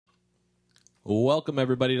Welcome,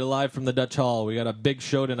 everybody, to Live from the Dutch Hall. We got a big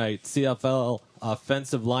show tonight. CFL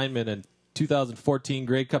offensive lineman and 2014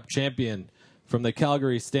 Grey Cup champion from the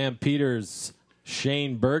Calgary Stampeders,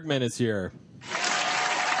 Shane Bergman, is here.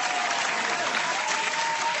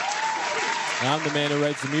 I'm the man who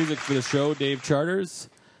writes the music for the show, Dave Charters.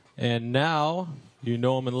 And now, you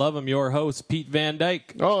know him and love him, your host, Pete Van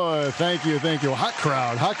Dyke. Oh, thank you. Hot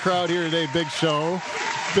crowd here today. Big show.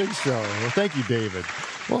 Well, thank you, David.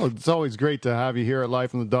 Well, it's always great to have you here at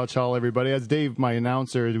Live from the Dutch Hall, everybody. As Dave, my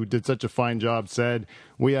announcer, who did such a fine job, said,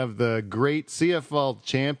 we have the great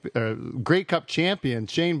CFL Grey Cup champion,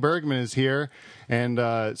 Shane Bergman, is here. And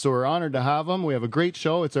so we're honored to have him. We have a great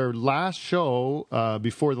show. It's our last show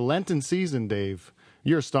before the Lenten season, Dave.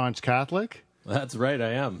 You're a staunch Catholic. That's right,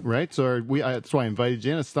 I am. Right? So that's why I invited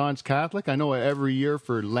you in, a staunch Catholic. I know every year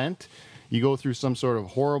for Lent, you go through some sort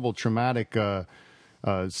of horrible, traumatic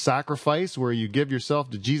sacrifice where you give yourself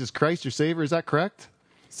to Jesus Christ, your Savior. Is that correct?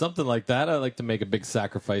 Something like that. I like to make a big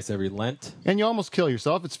sacrifice every Lent. And you almost kill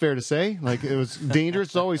yourself, it's fair to say. Like, it was dangerous.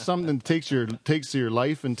 It's always something that takes your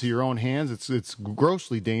life into your own hands. It's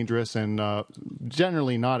grossly dangerous and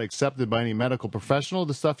generally not accepted by any medical professional,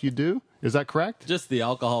 the stuff you do. Is that correct? Just the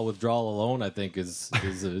alcohol withdrawal alone, I think, is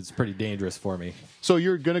pretty dangerous for me. So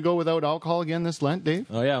you're going to go without alcohol again this Lent, Dave?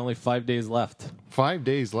 Oh, yeah, only 5 days left. 5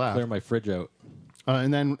 days left. Clear my fridge out.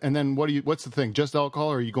 And then what's the thing? Just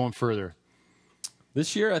alcohol, or are you going further?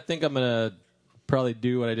 This year, I think I'm gonna probably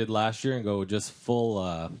do what I did last year and go just full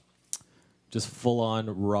on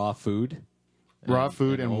raw food. Raw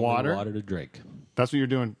food and only water. Water to drink. That's what you're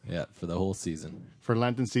doing. Yeah, for the whole season. For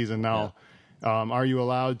Lenten season now. Yeah. Are you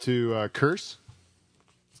allowed to curse?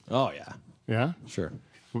 Oh yeah. Yeah. Sure.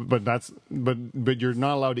 But you're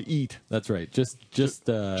not allowed to eat. That's right. Just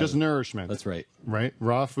nourishment. That's right. Right.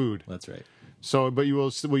 Raw food. That's right. So, but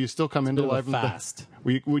will you still come into Live from the fast?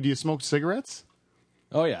 Would you smoke cigarettes?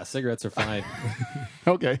 Oh yeah, cigarettes are fine.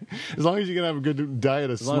 Okay, as long as you can have a good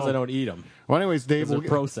diet of smoke. As long as I don't eat them. Well, anyways, Dave, they're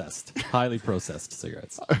processed, highly processed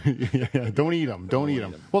cigarettes. yeah, don't eat them. Don't eat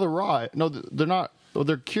them. Well, they're raw. No, they're not. Well,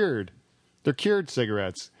 they're cured. They're cured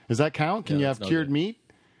cigarettes. Does that count? Can you have cured meat?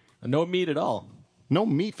 No meat at all. No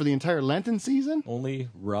meat for the entire Lenten season? Only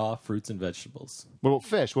raw fruits and vegetables. What about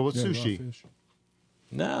fish? What about sushi? Raw fish.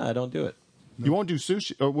 Nah, I don't do it. No. You won't do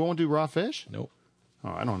sushi, or won't do raw fish? Nope. Oh,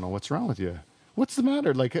 I don't know what's wrong with you. What's the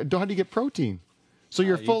matter? Like, how do you get protein? So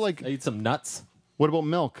you're full, I eat some nuts. What about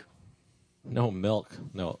milk? No milk.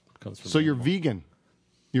 No, it comes from. So you're vegan.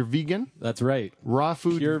 You're vegan? That's right. Raw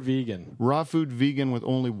food. Pure vegan. Raw food vegan with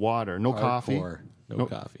only water, no coffee. No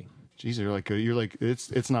coffee. Jeez, you're like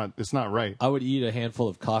it's not right. I would eat a handful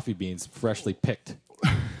of coffee beans freshly picked.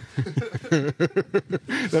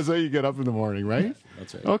 That's how you get up in the morning, right?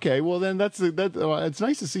 That's right. Okay, well then it's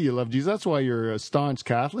nice to see you love Jesus. That's why you're a staunch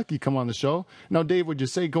Catholic. You come on the show. Now, Dave, would you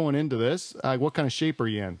say going into this, what kind of shape are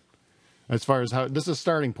you in? As far as how this is a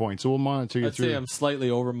starting point, so we'll monitor you through. I'd say I'm slightly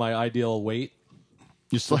over my ideal weight.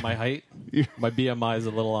 For my height. My BMI is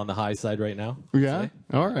a little on the high side right now. Yeah.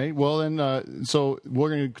 All right. Well, then, so we're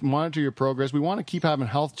going to monitor your progress. We want to keep having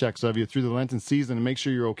health checks of you through the Lenten season and make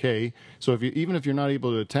sure you're okay. So even if you're not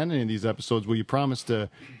able to attend any of these episodes, will you promise to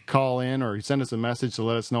call in or send us a message to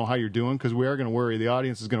let us know how you're doing? Because we are going to worry. The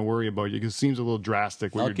audience is going to worry about you because it seems a little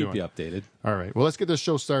drastic what you're doing. I'll keep you updated. All right. Well, let's get this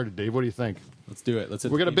show started, Dave. What do you think? Let's do it.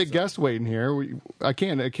 We got a big guest waiting here. I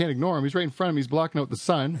can't ignore him. He's right in front of me. He's blocking out the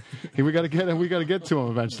sun. We got to get him. We got to get to him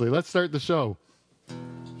eventually. Let's start the show.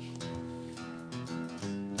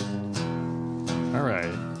 All right.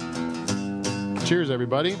 Cheers,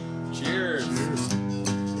 everybody. Cheers.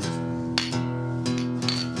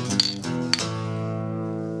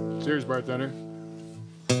 Cheers, bartender.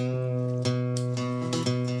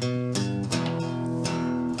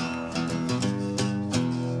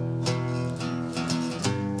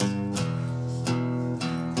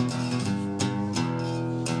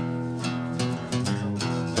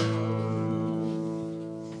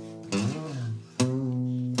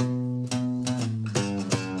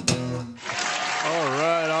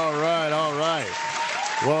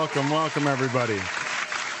 Welcome, everybody.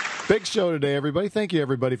 Big show today, everybody. Thank you,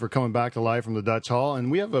 everybody, for coming back to Live from the Dutch Hall.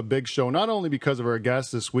 And we have a big show, not only because of our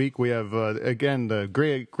guests this week. We have, again, the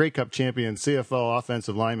Grey Cup champion, CFL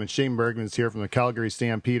offensive lineman, Shane Bergman, is here from the Calgary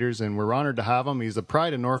Stampeders, and we're honored to have him. He's the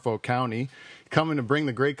pride of Norfolk County, coming to bring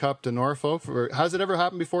the Grey Cup to Norfolk. Has it ever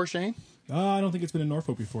happened before, Shane? I don't think it's been in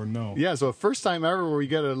Norfolk before, no. Yeah, so first time ever where we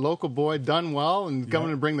get a local boy done well and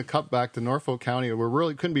coming to bring the cup back to Norfolk County. We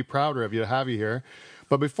really couldn't be prouder of you to have you here.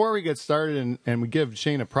 But before we get started and we give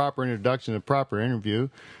Shane a proper introduction, a proper interview,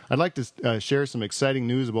 I'd like to share some exciting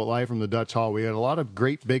news about Live from the Dutch Hall. We had a lot of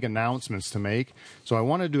great big announcements to make, so I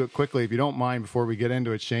want to do it quickly, if you don't mind, before we get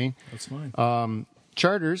into it, Shane. That's fine.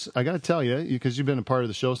 Charters, I got to tell you, because you've been a part of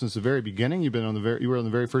the show since the very beginning. You were on the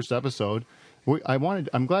very first episode.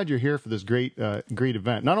 I'm glad you're here for this great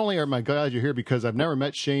event. Not only am I glad you're here because I've never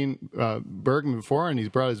met Shane Bergman before, and he's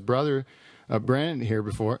brought his brother Brandon here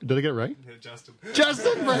before. Did I get it right? Yeah,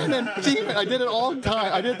 Justin, Brandon. I did it all the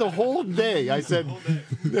time. I did it the whole day. I said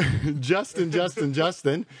Justin,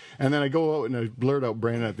 and then I go out and I blurt out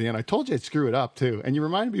Brandon at the end. I told you I'd screw it up too, and you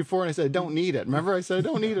reminded me before, and I said I don't need it. Remember, I said I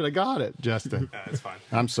don't need it. I got it, Justin. Yeah, it's fine.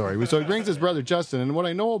 I'm sorry. So he brings his brother Justin, and what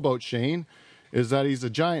I know about Shane is that he's a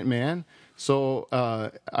giant man. So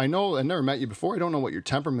I know I never met you before. I don't know what your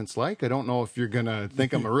temperament's like. I don't know if you're gonna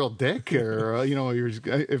think I'm a real dick, or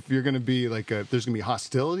if you're gonna be like there's gonna be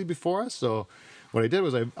hostility before us. So what I did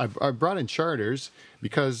was I brought in Charters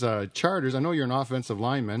because Charters. I know you're an offensive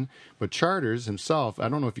lineman, but Charters himself. I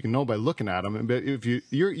don't know if you can know by looking at him, but if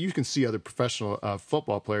you can see other professional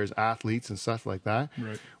football players, athletes, and stuff like that.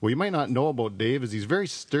 Right. What you might not know about Dave is he's very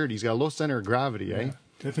sturdy. He's got a low center of gravity, eh?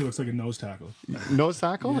 Definitely looks like a nose tackle. Nose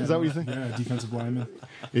tackle? Yeah, Is that what you think? Yeah, defensive lineman.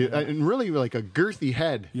 Yeah, and really like a girthy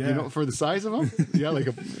head, Yeah. for the size of him. Yeah,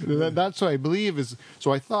 that's what I believe is.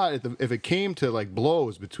 So I thought if it came to like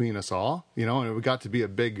blows between us all, and it got to be a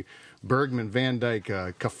big Bergman Van Dyke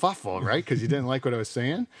kerfuffle, right? Because you didn't like what I was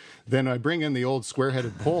saying. Then I bring in the old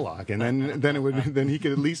square-headed Pollock, and then he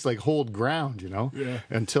could at least like hold ground, Yeah.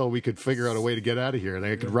 until we could figure out a way to get out of here. And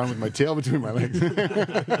I could run with my tail between my legs.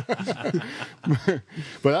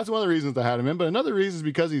 But that's one of the reasons I had him in. But another reason is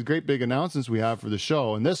because these great big announcements we have for the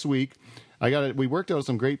show. And this week, we worked out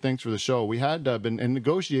some great things for the show. We had been in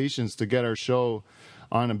negotiations to get our show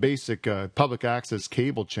on a basic public access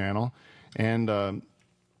cable channel, and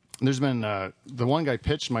there's been the one guy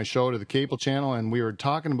pitched my show to the cable channel, and we were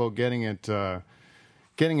talking about getting it a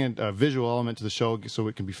visual element to the show so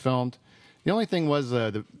it can be filmed. The only thing was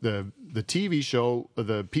the TV show,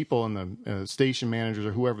 the people and the station managers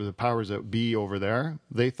or whoever the powers that be over there,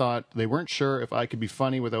 they weren't sure if I could be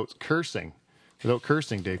funny without cursing.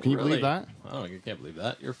 Dave. Can you believe that? Oh, I can't believe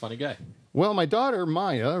that. You're a funny guy. Well, my daughter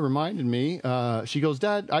Maya reminded me. She goes,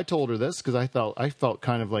 "Dad," I told her this because I felt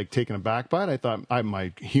kind of like taken aback by it. I thought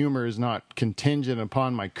my humor is not contingent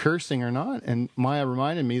upon my cursing or not. And Maya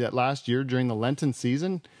reminded me that last year during the Lenten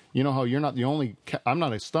season, you know how you're not the only. I'm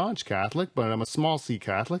not a staunch Catholic, but I'm a small C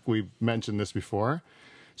Catholic. We've mentioned this before.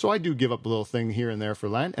 So I do give up a little thing here and there for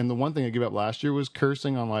Lent. And the one thing I gave up last year was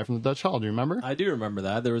cursing on Live from the Dutch Hall. Do you remember? I do remember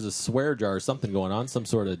that. There was a swear jar or something going on, some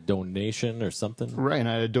sort of donation or something. Right, and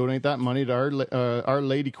I had to donate that money to Our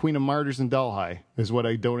Lady Queen of Martyrs in Delhi is what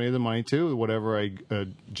I donated the money to. Whatever I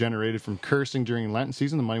generated from cursing during Lenten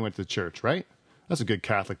season, the money went to the church, right? That's a good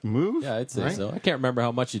Catholic move. Yeah, I'd say right? so. I can't remember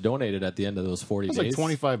how much you donated at the end of those 40 It was days.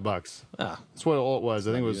 like $25. Ah, That's what all it was.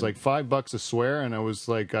 I think it was like $5 a swear, and I was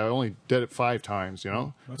like, I only did it 5 times, That's where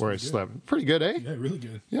I pretty good. slept. Pretty good, eh? Yeah, really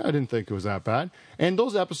good. Yeah, I didn't think it was that bad. And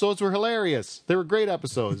those episodes were hilarious. They were great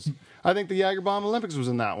episodes. I think the Jager Bomb Olympics was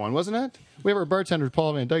in that one, wasn't it? We have our bartender,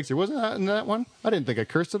 Paul Van Dyke here. Wasn't that in that one? I didn't think I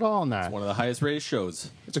cursed at all in that. one of the highest rated shows.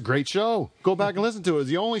 It's a great show. Go back and listen to it. It's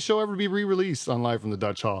the only show ever to be re-released on Live from the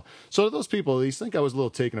Dutch Hall. So to those people, at least, think I was a little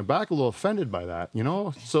taken aback, a little offended by that,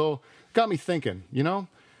 So got me thinking,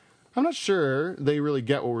 I'm not sure they really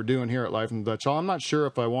get what we're doing here at Live from the Dutch Hall. I'm not sure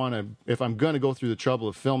if I'm going to go through the trouble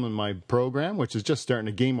of filming my program, which is just starting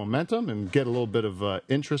to gain momentum and get a little bit of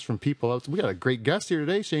interest from people. We got a great guest here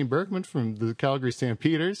today, Shane Bergman from the Calgary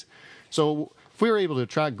Stampeders. So if we were able to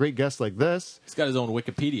attract great guests like this. He's got his own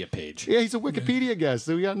Wikipedia page. Yeah, he's a Wikipedia guest.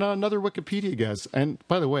 So we got another Wikipedia guest. And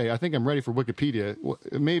by the way, I think I'm ready for Wikipedia.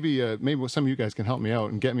 Maybe some of you guys can help me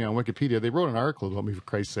out and get me on Wikipedia. They wrote an article about me, for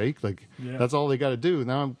Christ's sake. That's all they got to do.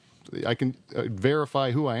 Now I can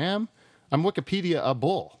verify who I am. I'm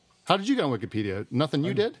Wikipedia-able. How did you get on Wikipedia? Nothing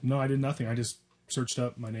you did? No, I did nothing. I just searched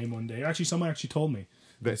up my name one day. Actually, someone told me.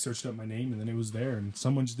 They searched up my name, and then it was there, and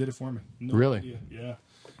someone just did it for me. No Really? idea. Yeah.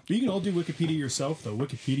 But you can all do Wikipedia yourself, though.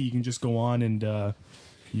 Wikipedia, you can just go on and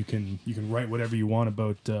you can write whatever you want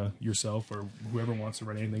about yourself or whoever wants to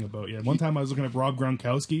write anything about you. One time I was looking at Rob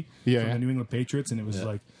Gronkowski from the New England Patriots, and it was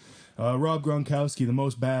like, Rob Gronkowski, the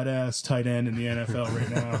most badass tight end in the NFL right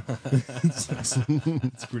now.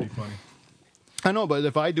 It's pretty funny. I know, but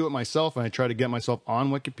if I do it myself and I try to get myself on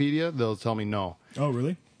Wikipedia, they'll tell me no. Oh,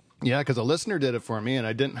 really? Yeah, because a listener did it for me, and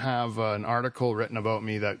I didn't have an article written about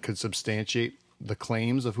me that could substantiate the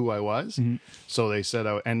claims of who I was. Mm-hmm. So they said,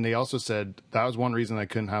 and they also said that was one reason I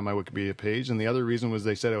couldn't have my Wikipedia page, and the other reason was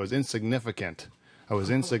they said I was insignificant. I was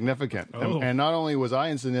insignificant. And not only was I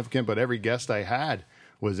insignificant, but every guest I had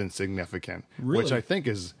was insignificant, Really? which I think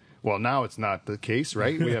is, well, now it's not the case,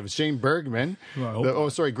 right? We have Shane Bergman.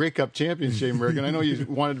 Grey Cup champion Shane Bergman. I know you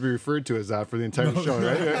wanted to be referred to as that for the entire show,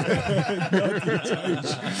 right?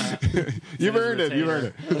 You've earned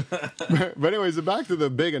it. But anyways, back to the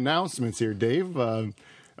big announcements here, Dave.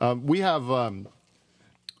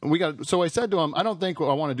 So I said to him, I don't think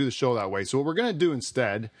I want to do the show that way. So what we're going to do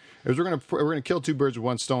instead is we're going to kill two birds with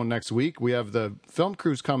one stone next week. We have the film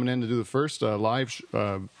crews coming in to do the first live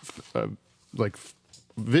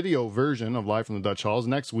video version of Live from the Dutch Halls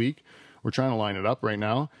next week. We're trying to line it up right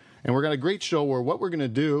now. And we're got a great show where what we're going to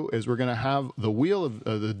do is we're going to have the wheel of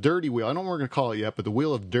the dirty wheel. I don't know what we're going to call it yet, but the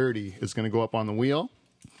wheel of dirty is going to go up on the wheel.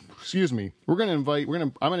 Excuse me. I'm going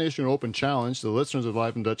to issue an open challenge to the listeners of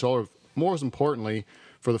Live from the Dutch Hall, or most importantly,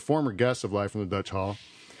 for the former guests of Live from the Dutch Hall.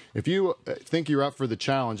 If you think you're up for the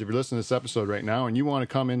challenge, if you're listening to this episode right now and you want to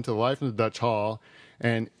come into Live from the Dutch Hall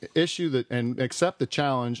and and accept the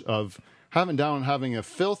challenge of having a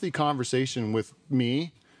filthy conversation with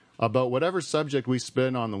me about whatever subject we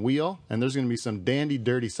spin on the wheel, and there's going to be some dandy,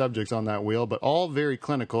 dirty subjects on that wheel, but all very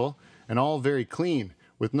clinical and all very clean,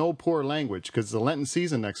 with no poor language, because it's a Lenten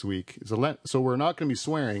season next week. So we're not going to be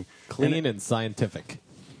swearing. Clean and scientific.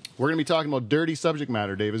 We're going to be talking about dirty subject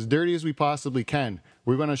matter, Dave, as dirty as we possibly can.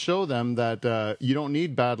 We're going to show them that you don't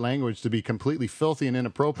need bad language to be completely filthy and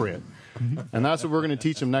inappropriate. And that's what we're going to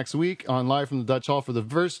teach them next week on Live from the Dutch Hall for the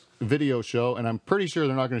first video show. And I'm pretty sure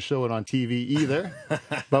they're not going to show it on TV either.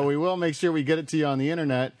 But we will make sure we get it to you on the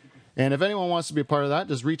internet. And if anyone wants to be a part of that,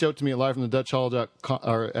 just reach out to me at livefromthedutchhall.com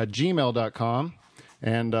or at gmail.com.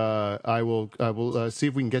 And I will see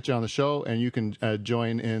if we can get you on the show, and you can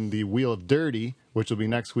join in the Wheel of Dirty, which will be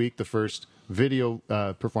next week, the first video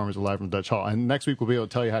performance of Live from the Dutch Hall. And next week we'll be able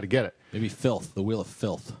to tell you how to get it. Maybe filth, the Wheel of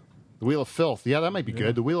Filth. The Wheel of Filth. Yeah, that might be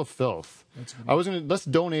good. The Wheel of Filth. Let's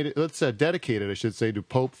donate it. Let's dedicate it, I should say, to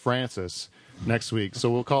Pope Francis next week. So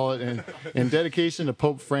we'll call it in dedication to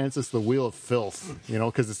Pope Francis, the Wheel of Filth.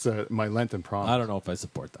 Because it's my Lenten promise. I don't know if I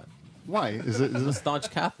support that. Why? Is it a staunch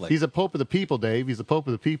Catholic? He's a Pope of the people, Dave. He's a Pope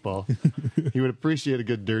of the people. He would appreciate a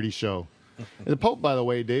good dirty show. The Pope, by the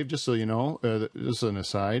way, Dave, just so you know, just an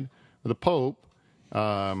aside, the Pope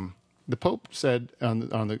said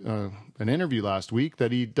on an interview last week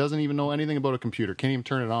that he doesn't even know anything about a computer, can't even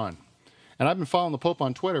turn it on. And I've been following the Pope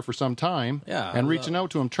on Twitter for some time and reaching out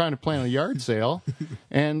to him, trying to plan a yard sale.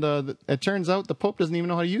 And it turns out the Pope doesn't even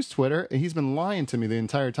know how to use Twitter. And he's been lying to me the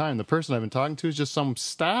entire time. The person I've been talking to is just some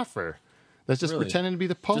staffer that's just pretending to be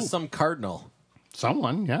the Pope. Just some cardinal.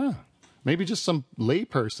 Someone, yeah. Maybe just some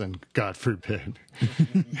layperson, God forbid.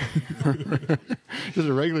 Just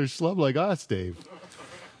a regular schlub like us, Dave.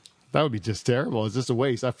 That would be just terrible. It's just a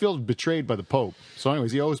waste. I feel betrayed by the Pope. So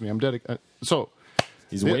anyways, he owes me. I'm dedicated.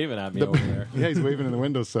 He's waving at me over there. Yeah, he's waving in the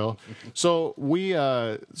windowsill. So we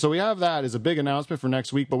have that as a big announcement for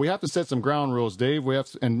next week, but we have to set some ground rules, Dave.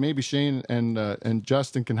 And maybe Shane and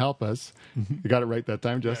Justin can help us. You got it right that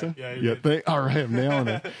time, Justin? Yeah. All right, I'm nailing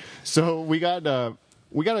it. So we got to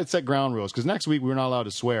set ground rules, because next week we're not allowed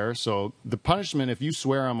to swear. So the punishment, if you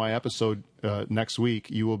swear on my episode next week,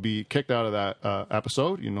 you will be kicked out of that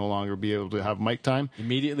episode. You no longer be able to have mic time.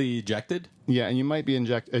 Immediately ejected? Yeah, and you might be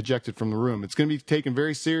ejected from the room. It's going to be taken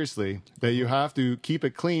very seriously that you have to keep it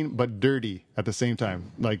clean but dirty at the same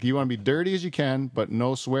time. Like, you want to be dirty as you can, but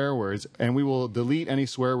no swear words. And we will delete any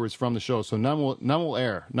swear words from the show. So none will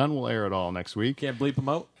air. None will air at all next week. Can't bleep them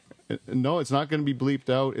out? No, it's not going to be bleeped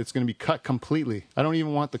out. It's going to be cut completely. I don't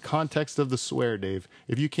even want the context of the swear, Dave.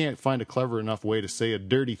 If you can't find a clever enough way to say a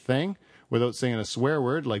dirty thing without saying a swear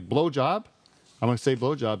word, like blowjob, I'm going to say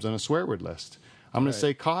blowjobs on a swear word list. I'm going to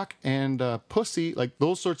say cock and pussy, like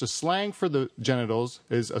those sorts of slang for the genitals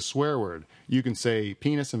is a swear word. You can say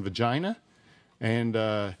penis and vagina, and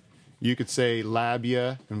you could say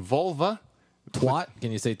labia and vulva. Twat?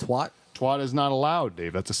 Can you say twat? Twat is not allowed,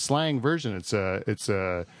 Dave. That's a slang version. It's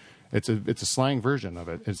a slang version of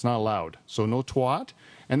it. It's not allowed. So no twat.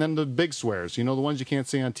 And then the big swears, the ones you can't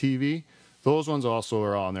say on TV, those ones also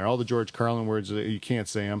are on there. All the George Carlin words, you can't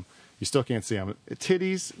say them. You still can't say them.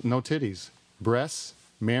 Titties, no titties. Breasts,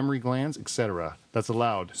 mammary glands, etc. That's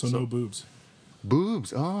allowed. So no boobs.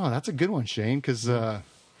 Boobs. Oh, that's a good one, Shane, because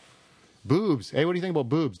boobs. Hey, what do you think about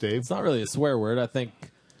boobs, Dave? It's not really a swear word. I think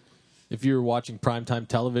if you were watching primetime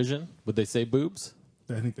television, would they say boobs?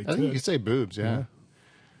 I think they could. I think you could say boobs, yeah.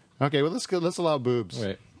 Okay, well, let's allow boobs.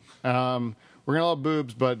 Right. We're going to allow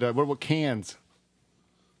boobs, but what about cans?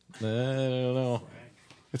 I don't know.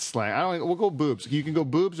 It's slang. We'll go boobs. You can go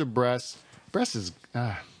boobs or breasts. Breasts is...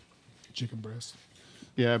 Chicken breast.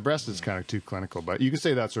 Yeah, breast is kind of too clinical, but you can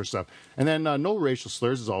say that sort of stuff. And then no racial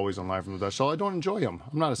slurs is always on Live from the Dutch Hall. I don't enjoy them.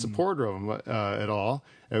 I'm not a supporter of them at all.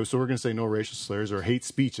 So we're going to say no racial slurs or hate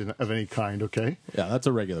speech of any kind, okay? Yeah, that's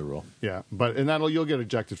a regular rule. Yeah, you'll get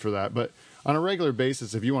ejected for that. But on a regular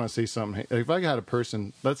basis, if you want to say something, if I had a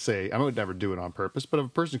person, let's say, I would never do it on purpose, but if a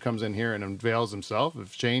person comes in here and unveils himself,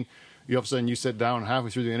 if Shane, you all of a sudden you sit down halfway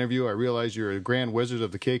through the interview, I realize you're a grand wizard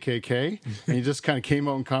of the KKK, and you just kind of came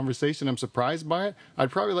out in conversation, I'm surprised by it, I'd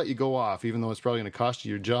probably let you go off, even though it's probably going to cost you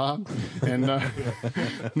your job. And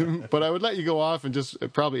but I would let you go off and just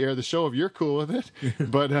probably air the show if you're cool with it.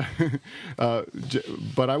 But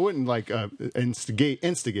I wouldn't like instigate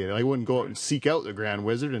it. I wouldn't go out and seek out the grand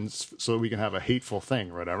wizard and so we can have a hateful thing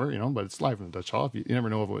or whatever, But it's live in the Dutch Hall. You never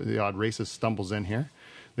know if the odd racist stumbles in here.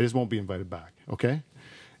 They just won't be invited back. Okay.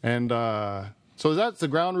 And so that's the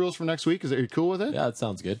ground rules for next week. Are you cool with it? Yeah, that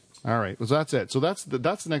sounds good. All right. Well, that's it. So that's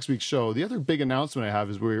the next week's show. The other big announcement I have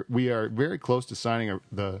is we are very close to signing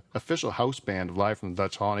the official house band of Live from the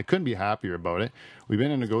Dutch Hall, and I couldn't be happier about it. We've been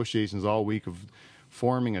in negotiations all week of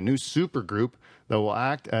forming a new super group that will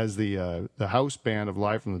act as the house band of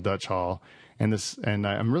Live from the Dutch Hall. And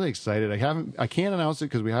I'm really excited. I can't announce it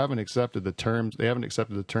because we haven't accepted the terms. They haven't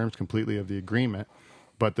accepted the terms completely of the agreement.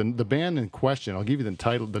 But the band in question, I'll give you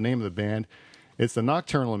the name of the band. It's the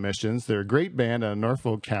Nocturnal Emissions. They're a great band out of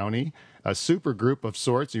Norfolk County, a super group of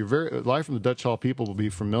sorts. Live from the Dutch Hall people will be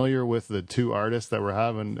familiar with the two artists that we're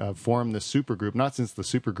having form this super group. Not since the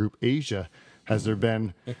super group Asia has there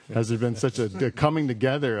been such a coming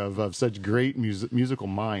together of such great musical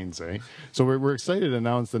minds. So we're excited to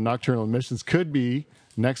announce the Nocturnal Emissions could be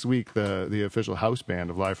next week the official house band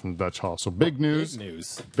of Live from the Dutch Hall. So big news.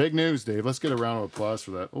 Big news, Dave. Let's get a round of applause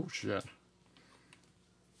for that. Oh, shit.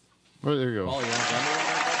 Oh, there you go. Oh,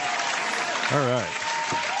 All right.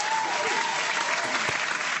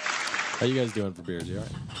 How you guys doing for beers? You all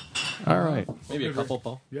right? All right. Maybe a couple,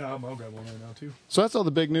 Paul. Yeah, I'll grab one right now, too. So that's all the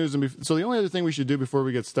big news. So the only other thing we should do before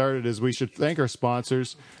we get started is we should thank our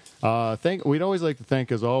sponsors. We'd always like to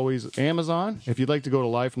thank, as always, Amazon. If you'd like to go to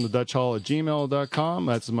livefromthedutchhall@gmail.com,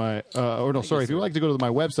 that's my, if you'd like to go to my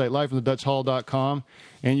website, livefromthedutchhall.com,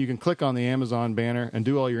 and you can click on the Amazon banner and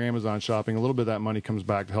do all your Amazon shopping. A little bit of that money comes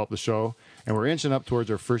back to help the show, and we're inching up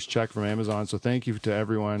towards our first check from Amazon, so thank you to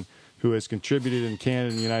everyone who has contributed in Canada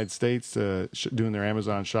and the United States to doing their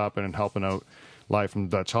Amazon shopping and helping out Live from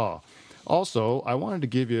the Dutch Hall. Also, I wanted to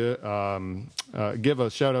give a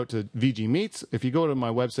shout out to VG Meats. If you go to my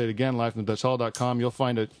website again, livefromthedutchhall.com, you'll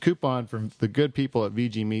find a coupon from the good people at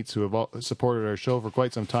VG Meats who have supported our show for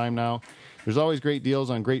quite some time now. There's always great deals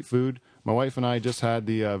on great food. My wife and I just had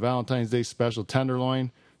the Valentine's Day special tenderloin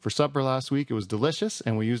for supper last week. It was delicious,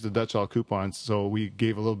 and we used the Dutch Hall coupons, so we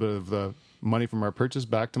gave a little bit of the money from our purchase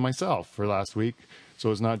back to myself for last week. So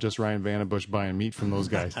it's not just Ryan Vandenbush buying meat from those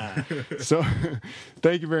guys. So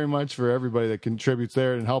thank you very much for everybody that contributes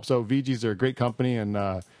there and helps out. VGs are a great company, and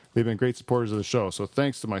they've been great supporters of the show. So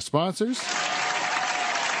thanks to my sponsors.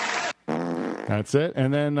 That's it.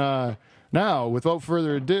 And then now, without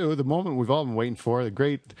further ado, the moment we've all been waiting for, the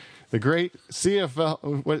great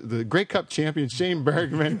CFL, the Grey Cup champion, Shane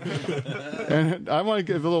Bergman. And I want to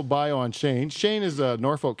give a little bio on Shane. Shane is a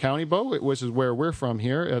Norfolk County beau, which is where we're from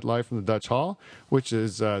here at Live from the Dutch Hall, which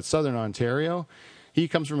is southern Ontario. He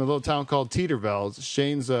comes from a little town called Teeterville.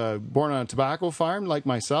 Shane's born on a tobacco farm like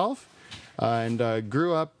myself. And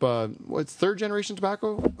grew up, third generation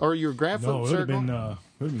tobacco? Or your grandfather? No,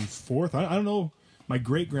 it would have been fourth. I don't know. My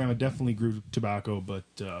great grandma definitely grew tobacco, but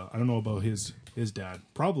I don't know about his dad.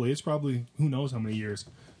 It's probably who knows how many years.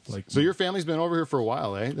 So your family's been over here for a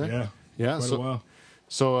while, eh? Yeah. Quite a while.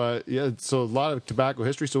 So so a lot of tobacco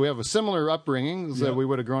history. So we have a similar upbringing that we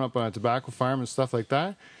would have grown up on a tobacco farm and stuff like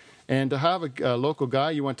that. And to have a local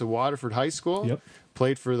guy, you went to Waterford High School. Yep.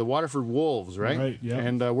 Played for the Waterford Wolves, right? Right, yeah.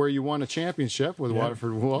 And where you won a championship with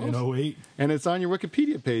Waterford Wolves. In 08. And it's on your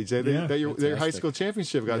Wikipedia page that their high school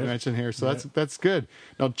championship got mentioned here. So that's good.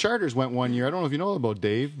 Now, Charters went 1 year. I don't know if you know about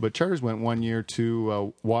Dave, but Charters went 1 year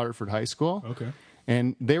to Waterford High School. Okay.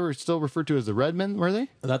 And they were still referred to as the Redmen, were they?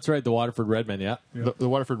 That's right, the Waterford Redmen, yeah. The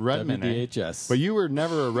Waterford Redmen. WDHS. But you were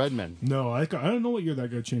never a Redman. No, I don't know what year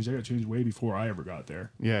that got changed. That got changed way before I ever got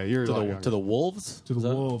there. Yeah, you're to the Wolves? To the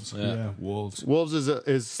Wolves. Yeah, Wolves. Wolves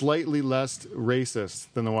is slightly less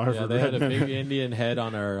racist than the Waterford Redmen. Yeah, they Redmen. had a big Indian head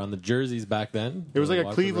on the jerseys back then. It was like a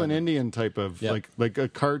Waterford Cleveland Redmen. Indian type of, like a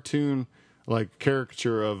cartoon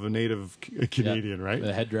caricature of a native Canadian, right?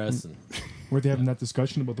 The headdress. And Weren't they having that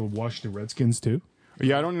discussion about the Washington Redskins, too?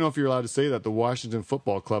 Yeah, I don't even know if you're allowed to say that. The Washington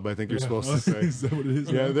Football Club, I think you're supposed to say. Is that what it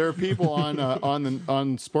is? Yeah, there are people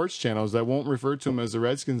on sports channels that won't refer to them as the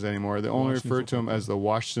Redskins anymore. They only refer to them as the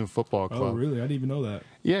Washington Football Club. Oh, really? I didn't even know that.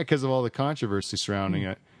 Yeah, because of all the controversy surrounding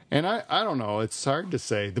it. And I don't know. It's hard to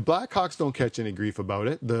say. The Blackhawks don't catch any grief about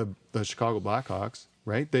it. The Chicago Blackhawks,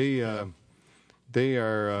 right? They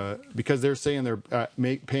are because they're saying they're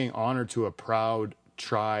paying honor to a proud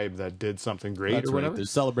tribe that did something great. That's or whatever. right. They're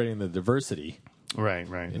celebrating the diversity. Right.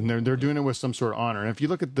 And they're doing it with some sort of honor. And if you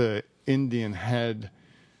look at the Indian head,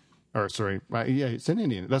 or sorry, yeah, it's an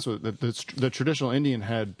Indian. That's what the traditional Indian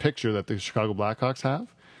head picture that the Chicago Blackhawks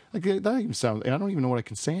have. Like that even sounds. I don't even know what I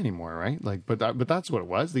can say anymore, right? Like, but that's what it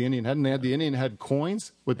was. The Indian head, and they had the Indian head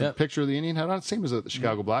coins with the picture of the Indian head on it, same as the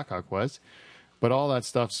Chicago Blackhawk was. But all that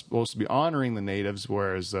stuff's supposed to be honoring the natives,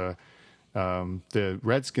 whereas the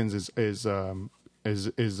Redskins is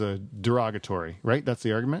derogatory, right? That's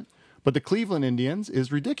the argument. But the Cleveland Indians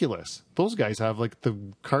is ridiculous. Those guys have like the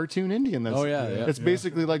cartoon Indian. That's, it's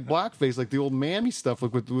basically like blackface, like the old mammy stuff,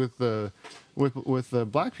 like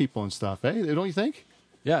with black people and stuff. Eh? Don't you think?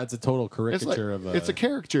 Yeah, it's a total caricature of. It's a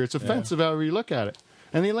caricature. It's offensive however you look at it.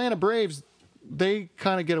 And the Atlanta Braves, they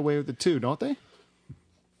kind of get away with it too, don't they?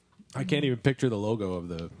 I can't even picture the logo of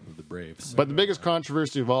the Braves. But the biggest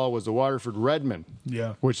controversy of all was the Waterford Redmen.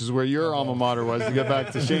 Yeah. Which is where your alma mater was, to get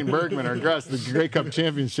back to Shane Bergman, our guest, the Grey Cup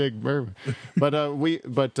champion, Shane Bergman.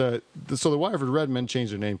 So the Waterford Redmen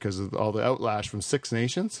changed their name because of all the outlash from Six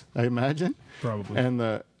Nations, I imagine.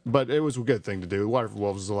 Probably. But it was a good thing to do. Waterford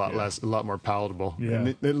Wolves is a lot more palatable. Yeah. And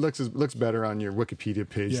it looks better on your Wikipedia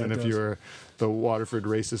page than if you were the Waterford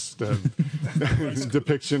racist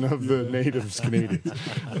depiction of the natives Canadians.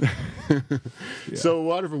 So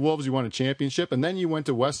Waterford Wolves, you won a championship, and then you went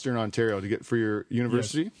to Western Ontario to get for your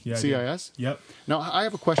university, CIS. Yep. Now I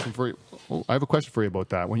have a question for you. I have a question for you about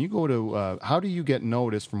that. When you go to, how do you get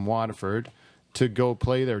notice from Waterford to go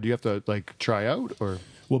play there? Do you have to like try out or?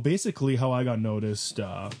 Well, basically, how I got noticed,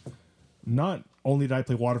 not only did I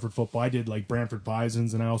play Waterford football, I did like Brantford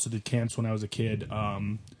Bisons, and I also did camps when I was a kid.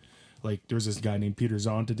 Like there was this guy named Peter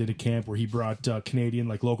Zonta did a camp where he brought Canadian,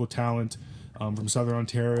 like local talent from Southern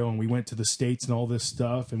Ontario, and we went to the States and all this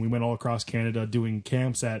stuff, and we went all across Canada doing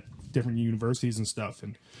camps at different universities and stuff.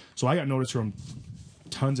 And so I got noticed from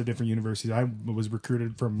tons of different universities. I was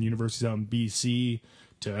recruited from universities out in BC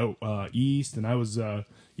to out east, and I was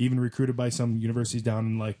even recruited by some universities down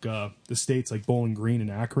in like the States, like Bowling Green and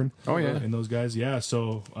Akron. Oh yeah, and those guys, yeah.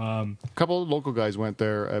 So a couple of local guys went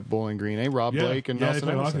there at Bowling Green, Rob Blake and Nelson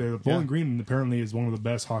Emerson. Bowling Green apparently is one of the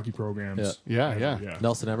best hockey programs. Yeah.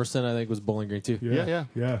 Nelson Emerson, I think, was Bowling Green too.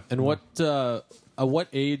 Yeah. And what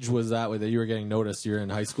age was that that you were getting noticed? You're in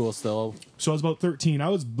high school still? So I was about 13. I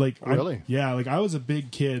was like, really? Like I was a big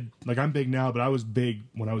kid. Like I'm big now, but I was big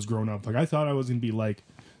when I was growing up. Like I thought I was gonna be like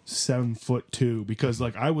 7'2" because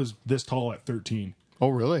like I was this tall at 13. Oh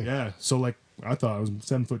really? Yeah. So like I thought I was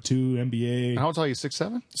 7'2" NBA. And how tall are you?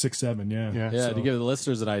 6'7"? 6'7", yeah. So. To give the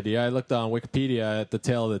listeners an idea, I looked on Wikipedia at the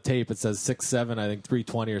tail of the tape. It says 6'7", I think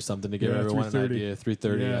 320 or something to give everyone an idea.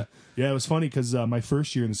 330. Yeah, it was funny because my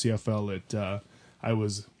first year in the CFL, I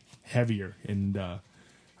was heavier and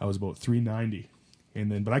I was about 390,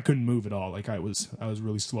 but I couldn't move at all. Like I was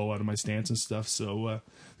really slow out of my stance and stuff. So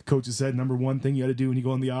the coaches said number one thing you got to do when you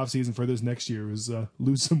go in the off season for this next year is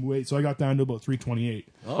lose some weight. So I got down to about 328.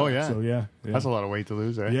 Oh yeah. So yeah, that's a lot of weight to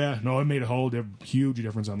lose, eh? Yeah, no, it made a huge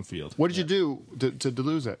difference on the field. What did you do to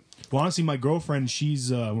lose it? Well, honestly, my girlfriend,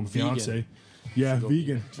 she's my fiance. Yeah,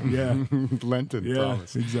 vegan. Yeah, Lenten. Yeah,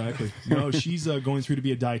 promise. Exactly. No, she's going through to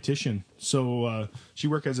be a dietitian. So she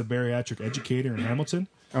works as a bariatric educator in Hamilton.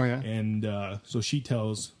 Oh yeah. And so she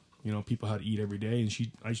tells people how to eat every day.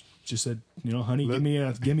 And I just said, honey, give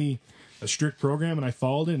me a strict program, and I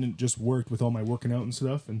followed it, and it just worked with all my working out and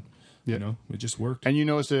stuff. And it just worked. And you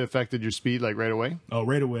noticed it affected your speed like right away? Oh,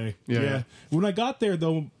 right away. Yeah. When I got there,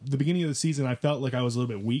 though, the beginning of the season, I felt like I was a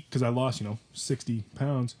little bit weak because I lost 60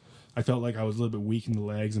 pounds. I felt like I was a little bit weak in the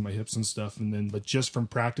legs and my hips and stuff. But just from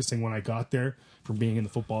practicing when I got there, from being in the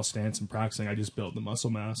football stance and practicing, I just built the muscle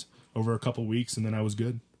mass over a couple of weeks, and then I was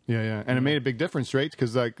good. Yeah. And it made a big difference, right?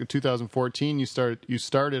 Because like 2014, you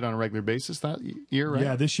started on a regular basis that year, right?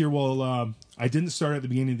 Yeah, this year, I didn't start at the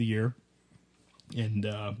beginning of the year. And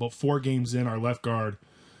about 4 games in, our left guard,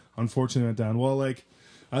 unfortunately, went down. Well, like,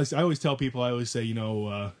 I always tell people, I always say,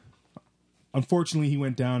 unfortunately, he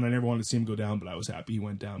went down. I never wanted to see him go down, but I was happy he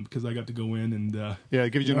went down because I got to go in and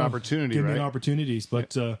it gives you an opportunity, give me opportunities.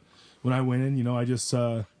 But when I went in, I just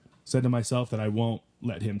said to myself that I won't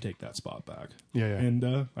let him take that spot back. Yeah.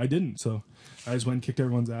 And I didn't, so I just went and kicked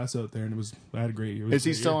everyone's ass out there, and I had a great year. Is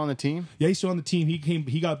he still on the team? Yeah, he's still on the team.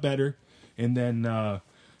 He got better, and then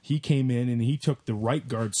he came in and he took the right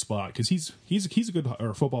guard spot because he's a good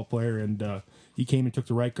football player, and he came and took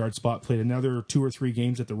the right guard spot, played another 2 or 3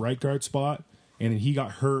 games at the right guard spot, and then he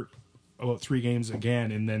got hurt about 3 games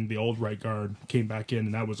again, and then the old right guard came back in,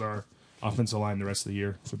 and that was our offensive line the rest of the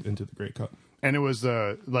year into the Grey Cup. And it was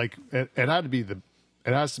like it had to be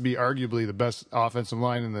it has to be arguably the best offensive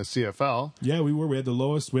line in the CFL. Yeah, we had the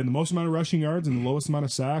most amount of rushing yards and the lowest amount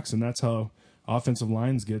of sacks, and that's how offensive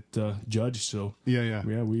lines get judged. So yeah,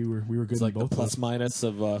 we were good. It's in like both the plus minus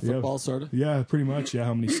of football, sort of. Yeah, pretty much. Yeah,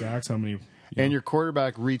 how many sacks? How many? And your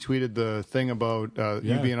quarterback retweeted the thing about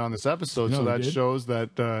you being on this episode, so that shows that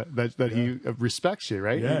he respects you,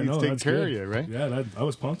 right? Yeah, he's taking care good. of you, right? Yeah, I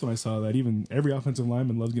was pumped when I saw that. Even every offensive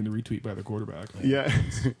lineman loves getting a retweet by their quarterback. Man. Yeah,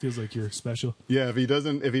 it feels like you're special. Yeah, if he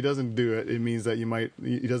doesn't do it, it means that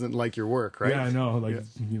he doesn't like your work, right? Yeah, I know. Like if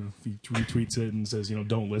he retweets it and says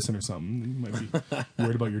don't listen or something, you might be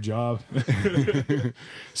worried about your job.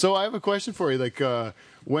 So I have a question for you, like.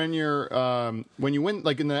 When you win,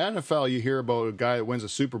 like in the NFL, you hear about a guy that wins a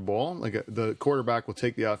Super Bowl. Like the quarterback will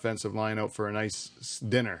take the offensive line out for a nice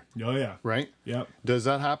dinner. Oh yeah, right. Yep. Does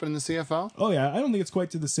that happen in the CFL? Oh yeah, I don't think it's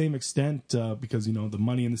quite to the same extent because the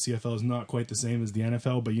money in the CFL is not quite the same as the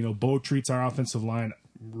NFL. But Bo treats our offensive line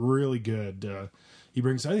really good. I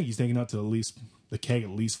think he's taken out to at least the keg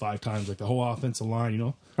at least 5 times, like the whole offensive line.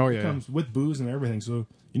 Oh he yeah, comes with booze and everything. So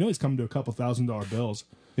he's coming to a couple $1,000 bills.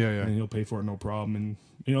 Yeah, and he'll pay for it no problem. And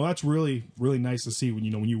that's really, really nice to see when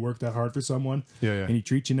you work that hard for someone. Yeah. And he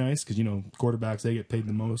treats you nice because quarterbacks, they get paid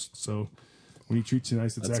the most. So when he treats you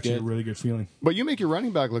nice, it's actually a really good feeling. But you make your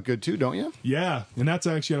running back look good too, don't you? Yeah, and that's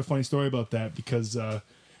actually a funny story about that because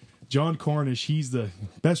John Cornish, he's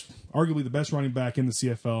arguably the best running back in the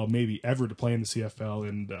CFL, maybe ever to play in the CFL,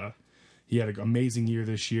 and he had an amazing year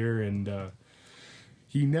this year, and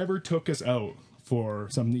he never took us out for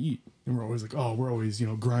something to eat. And we're always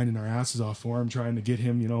like, grinding our asses off for him, trying to get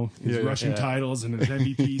him, his rushing titles and his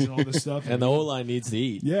MVPs and all this stuff. And the O-line needs to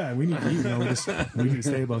eat. Yeah, we need to eat. We need to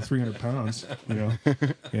stay about 300 pounds,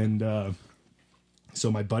 And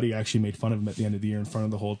so my buddy actually made fun of him at the end of the year in front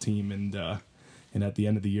of the whole team. And at the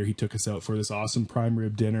end of the year, he took us out for this awesome prime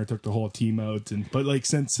rib dinner, took the whole team out. But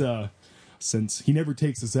since he never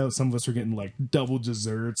takes us out, some of us are getting like double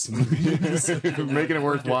desserts and making it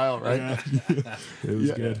worthwhile, right? Yeah. It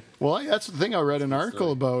was good. Well, that's the thing. I read an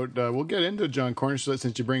article about. We'll get into John Cornish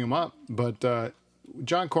since you bring him up, but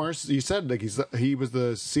John Cornish, you said like he was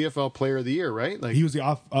the CFL Player of the Year, right? Like he was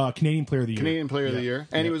the Canadian Player of the Year. Canadian Player of the Year,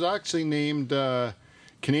 and he was actually named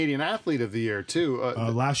Canadian Athlete of the Year too.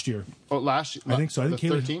 Last year. Oh, last year. I think so. I think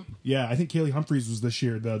 13. Yeah, I think Kaylee Humphreys was this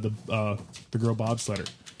year. The girl bobsledder.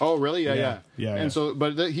 Oh, really? Yeah. And so,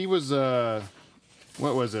 but he was,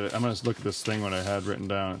 what was it? I'm going to look at this thing what I had written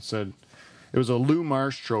down. It said, it was a Lou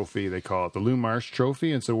Marsh Trophy, they call it. The Lou Marsh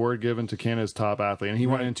Trophy. It's an award given to Canada's top athlete. And he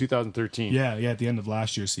won it in 2013. Yeah, at the end of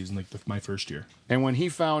last year's season, like my first year. And when he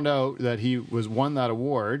found out that he won that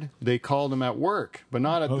award, they called him at work. But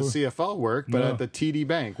not at the CFL work, but at the TD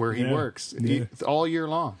Bank where he works all year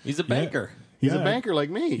long. He's a banker. He's a banker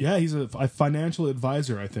like me. Yeah, he's a financial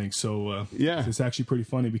advisor, I think. So it's actually pretty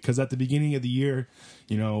funny because at the beginning of the year,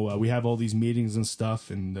 we have all these meetings and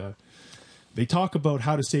stuff, and they talk about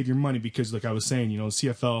how to save your money because, like I was saying,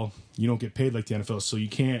 CFL, you don't get paid like the NFL, so you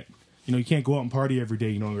can't go out and party every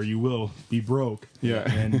day, or you will be broke.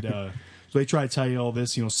 Yeah, and so they try to tell you all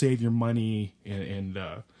this, save your money and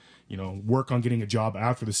work on getting a job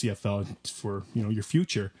after the CFL for your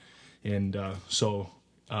future, and so.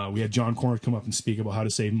 We had John Cornish come up and speak about how to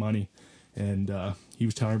save money, and he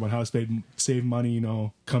was telling everyone how to save money.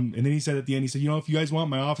 And then he said at the end, he said, if you guys want,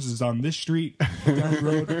 my office is on this street down the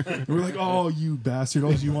road. And we're like, oh, you bastard!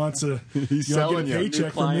 All he wants to he's selling get a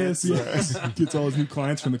paycheck from this. Yeah. Gets all his new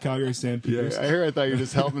clients from the Calgary Stampeders. Yeah, I thought you were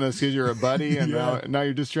just helping us because you're a buddy, and now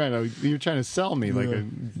you're just trying to sell me like a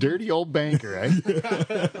dirty old banker, right?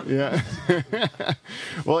 Yeah.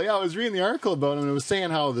 Well, yeah, I was reading the article about him, and it was saying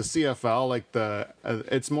how the CFL, like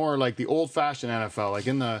it's more like the old-fashioned NFL, like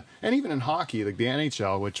and even in hockey, like the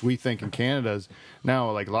NHL, which we think in Canada is now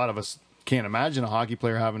like a lot of us can't imagine a hockey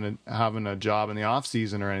player having a job in the off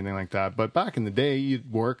season or anything like that. But back in the day,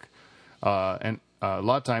 you'd work, and a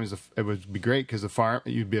lot of times it would be great because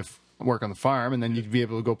you'd work on the farm, and then you'd be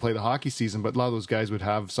able to go play the hockey season. But a lot of those guys would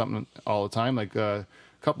have something all the time, like a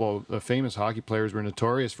couple of famous hockey players were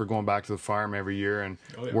notorious for going back to the farm every year and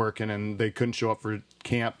working, and they couldn't show up for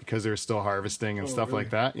camp because they were still harvesting and stuff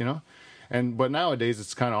like that, but nowadays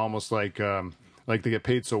it's kind of almost like they get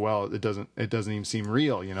paid so well it doesn't even seem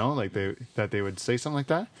real, like they would say something like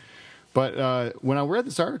that. But when I read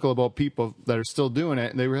this article about people that are still doing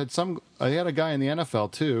it, they had a guy in the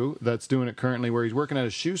NFL too that's doing it currently, where he's working at a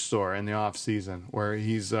shoe store in the off season, where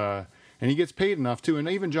he's and he gets paid enough too. And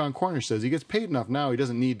even John Cornish says he gets paid enough now; he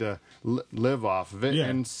doesn't need to live off of it. Yeah.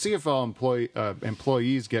 And CFL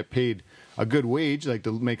employees get paid a good wage, like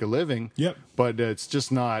to make a living. Yep. But it's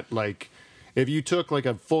just not like if you took like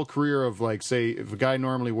a full career of like, say, if a guy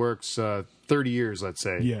normally works 30 years, let's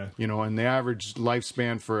say, Yeah. you know, and the average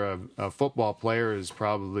lifespan for a football player is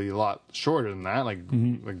probably a lot shorter than that. Like,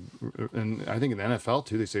 and I think in the NFL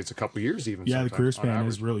too, they say it's a couple years even. Yeah, the sometimes, career on span average.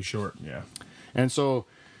 is really short. Yeah. And so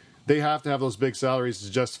they have to have those big salaries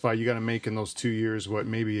to justify you got to make in those 2 years what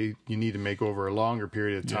maybe you need to make over a longer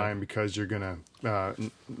period of time because you're going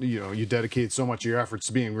to, you dedicated so much of your efforts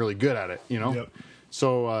to being really good at it, you know? Yep.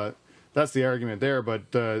 So that's the argument there.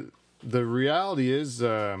 But the reality is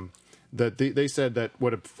that they said that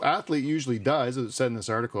what an athlete usually does, as it said in this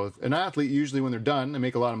article, if an athlete usually when they're done, they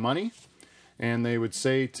make a lot of money. And they would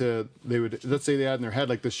say let's say they had in their head,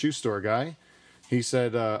 like the shoe store guy, he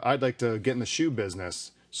said, I'd like to get in the shoe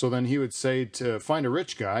business. So then he would say to find a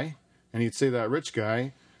rich guy, and he'd say to that rich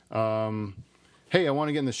guy, hey, I want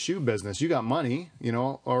to get in the shoe business. You got money, you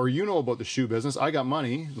know, or you know about the shoe business. I got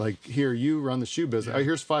money. Like, here, you run the shoe business. Yeah.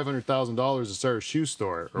 Here's $500,000 to start a shoe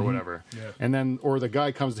store or whatever. Yeah. And then, or the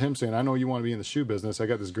guy comes to him saying, I know you want to be in the shoe business. I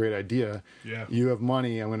got this great idea. Yeah. You have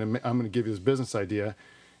money. I'm gonna give you this business idea.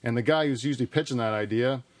 And the guy who's usually pitching that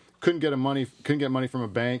idea couldn't get money from a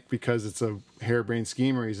bank because it's a harebrained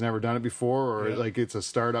scheme or he's never done it before or like it's a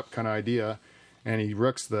startup kind of idea. And he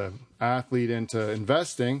rooks the athlete into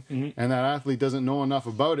investing, and that athlete doesn't know enough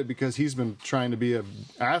about it because he's been trying to be an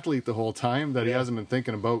athlete the whole time that he hasn't been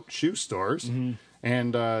thinking about shoe stores.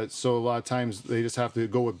 And so a lot of times they just have to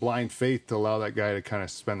go with blind faith to allow that guy to kind of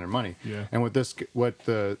spend their money. Yeah. And with this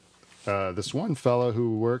one fella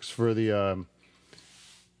who works for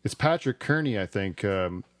it's Patrick Kearney, I think,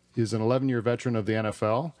 is an 11-year veteran of the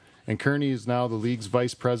NFL. And Kearney is now the league's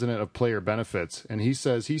vice president of player benefits. And he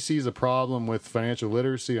says he sees a problem with financial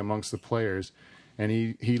literacy amongst the players. And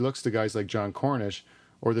he looks to guys like John Cornish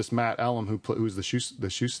or this Matt Elam, who's the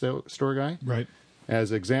shoe store guy, Right.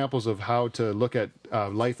 as examples of how to look at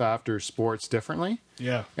life after sports differently.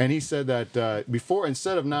 Yeah. And he said that before,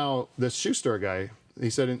 instead of now, the shoe store guy, he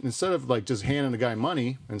said instead of like just handing the guy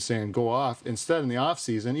money and saying go off, instead in the off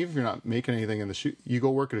season, even if you're not making anything in the shoe, you go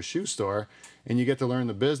work at a shoe store and you get to learn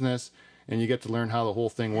the business and you get to learn how the whole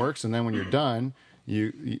thing works. And then when you're done,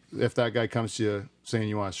 you if that guy comes to you saying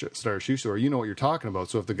you want to start a shoe store, you know what you're talking about.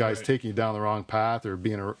 So if the guy's taking you down the wrong path or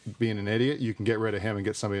being an idiot, you can get rid of him and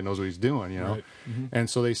get somebody that knows what he's doing, you know? Right. And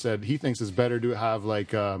so they said he thinks it's better to have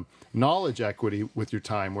like knowledge equity with your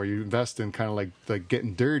time where you invest in kind of like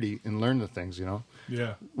getting dirty and learn the things, you know?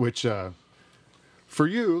 Yeah. Which for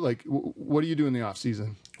you, like, what do you do in the off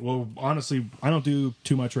season? Well, honestly, I don't do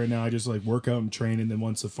too much right now. I just like work out and train, and then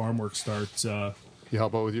once the farm work starts, You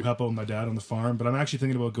help out with you? help out with my dad on the farm. But I'm actually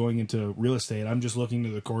thinking about going into real estate. I'm just looking to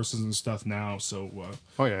the courses and stuff now. So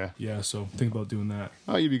Oh, yeah. yeah, so think about doing that.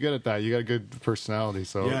 Oh, you'd be good at that. You got a good personality,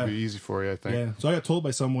 so Yeah. it'd be easy for you, I think. Yeah. So I got told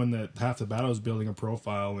by someone that half the battle is building a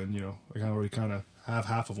profile, and I already kind of have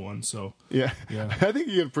half of one. So Yeah. Yeah. I think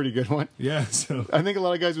you get a pretty good one. yeah. So I think a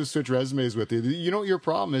lot of guys would switch resumes with you. You know what your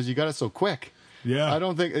problem is? You got it so quick. yeah. I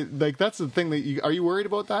don't think, like, that's the thing that are you worried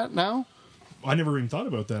about that now? I never even thought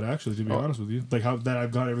about that actually. To be honest with you, like how that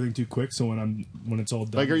I've got everything too quick. So when it's all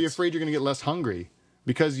done, Like, are you it's- afraid you're going to get less hungry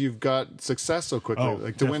because you've got success so quickly? Oh,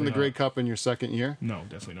 Like, to win the definitely Grey not. Cup in your second year? No,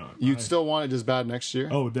 definitely not. You'd I- still want it as bad next year?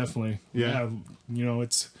 Oh, definitely. Yeah.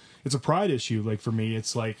 It's a pride issue. Like for me,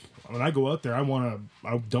 it's like when I go out there, I don't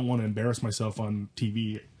want to embarrass myself on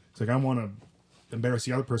TV. It's like I want to embarrass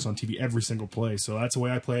the other person on TV every single play. So that's the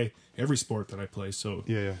way I play every sport that I play. So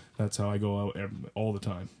Yeah. that's how I go out all the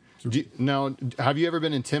time. Now, have you ever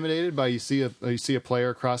been intimidated by you see a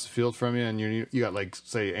player across the field from you, and you got like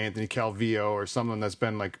say Anthony Calvillo or someone that's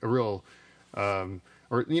been like a real,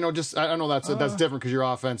 or just I don't know that's different because you're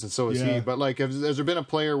offense and so is Yeah. he. But like, has there been a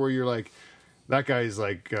player where you're like, that guy's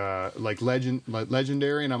like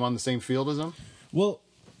legendary, and I'm on the same field as him, Well,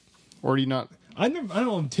 or do you not? I don't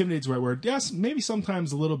know if intimidate's the right word. Yes, maybe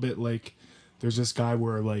sometimes a little bit. Like there's this guy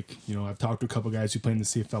where like I've talked to a couple guys who play in the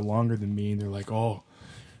CFL longer than me, and they're like, oh,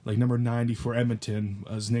 like number 90 for Edmonton.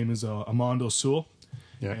 His name is Amando Sewell,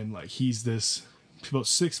 Yeah. and like he's about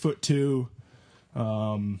 6'2".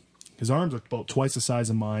 His arms are about twice the size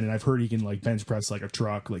of mine, and I've heard he can like bench press like a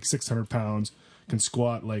truck, like 600 pounds, can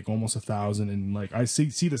squat like almost 1,000, and like I see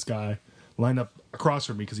this guy lined up across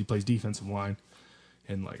from me because he plays defensive line.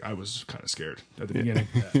 And like I was kind of scared at the beginning,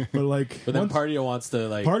 But then Pardio wants to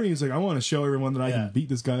like Pardio's like I want to show everyone that I can beat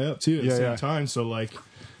this guy up too at the same time. So like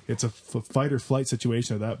it's a fight or flight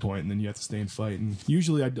situation at that point, and then you have to stay and fight. And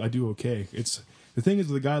usually I do okay. It's the thing is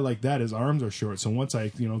with a guy like that, his arms are short. So once I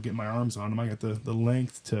get my arms on him, I got the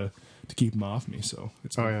length to keep him off me. So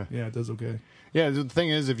it's it does okay. Yeah, the thing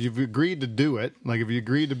is, if you've agreed to do it, like if you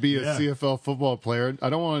agreed to be a CFL football player, I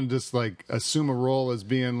don't want to just like assume a role as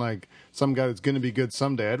being like some guy that's going to be good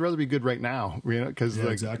someday. I'd rather be good right now, because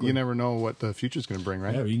you never know what the future's going to bring,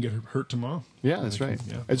 right? Yeah, you can get hurt tomorrow. Yeah, that's right.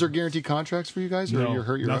 Yeah. Is there guaranteed contracts for you guys, or no, you're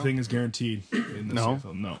hurt? Nothing is guaranteed in the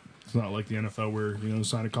CFL. No, it's not like the NFL where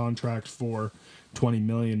sign a contract for $20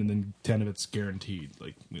 million and then 10 of it's guaranteed.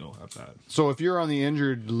 Like we don't have that. So if you're on the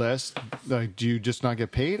injured list, like, do you just not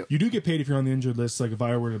get paid? You do get paid if you're on the injured list. Like if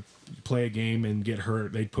I were to play a game and get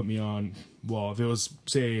hurt, they'd put me on. Well, if it was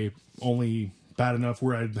say only bad enough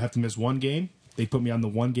where I'd have to miss one game, they'd put me on the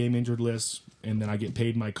 1 game injured list, and then I get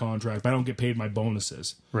paid my contract. But I don't get paid my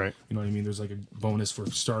bonuses. Right. You know what I mean? There's like a bonus for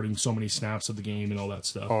starting so many snaps of the game and all that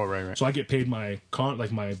stuff. Oh, right. So I get paid my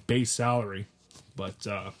my base salary, but.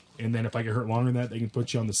 And then if I get hurt longer than that, they can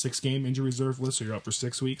put you on the 6 game injury reserve list, so you're out for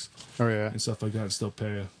 6 weeks. Oh yeah, and stuff like that, and still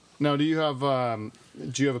pay you. Now, do you have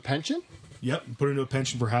a pension? Yep, put into a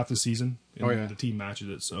pension for half the season, and then the team matches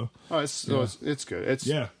it. So it's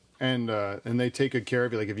good. And they take good care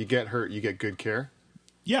of you. Like if you get hurt, you get good care.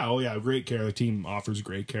 Yeah, great care. The team offers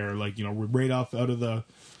great care. Like we're right out of the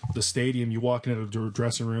stadium. You walk into the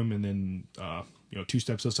dressing room, and then 2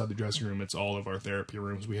 steps outside the dressing room, it's all of our therapy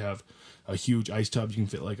rooms. We have a huge ice tub you can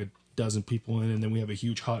fit like a dozen people in, and then we have a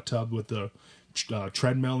huge hot tub with the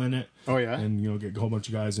treadmill in it. Oh yeah, and get a whole bunch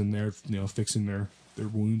of guys in there, fixing their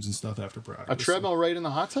wounds and stuff after practice. A treadmill right in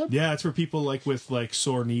the hot tub? Yeah, it's for people like with like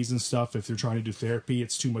sore knees and stuff. If they're trying to do therapy,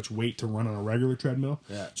 it's too much weight to run on a regular treadmill.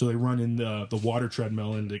 Yeah. So they run in the water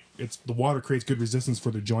treadmill, and the water creates good resistance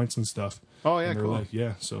for their joints and stuff. Oh yeah, cool.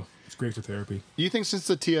 So it's great for therapy. You think since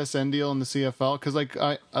the TSN deal in the CFL,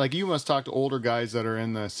 because you must talk to older guys that are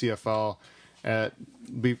in the CFL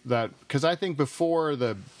because I think before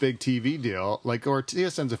the big TV deal, or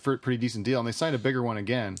TSN's a pretty decent deal, and they signed a bigger one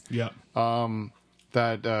again. Yeah.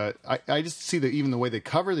 I just see that even the way they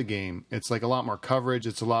cover the game, it's like a lot more coverage.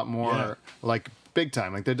 It's a lot more like big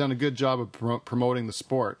time. Like they've done a good job of promoting the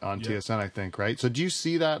sport on TSN, I think, right? So do you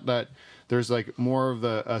see that there's like more of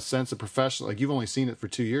a sense of professional? Like you've only seen it for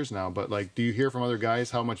 2 years now, but like, do you hear from other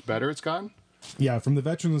guys how much better it's gotten? Yeah, from the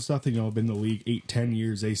veterans and stuff that have been in the league 8-10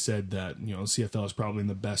 years, they said that CFL is probably in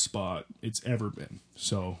the best spot it's ever been.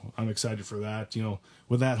 So I'm excited for that.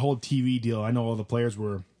 With that whole TV deal, I know all the players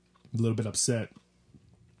were a little bit upset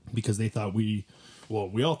because they thought we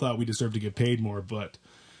all thought we deserved to get paid more. But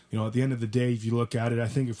at the end of the day, if you look at it, I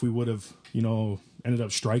think if we would have ended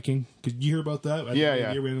up striking, could you hear about that? We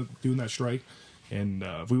ended up doing that strike. And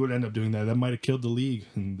if we would end up doing that, that might have killed the league.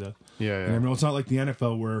 And and it's not like the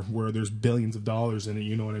NFL where there's billions of dollars in it.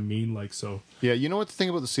 You know what I mean? Like so. Yeah, you know what the thing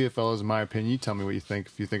about the CFL is, in my opinion. You tell me what you think,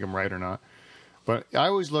 if you think I'm right or not. But I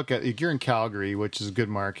always look at you're in Calgary, which is a good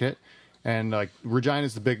market, and like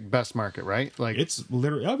Regina's the best market, right? Like it's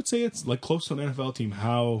literally, I would say it's like close to an NFL team.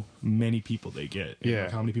 How many people they get? And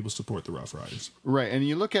like how many people support the Rough Riders? Right, and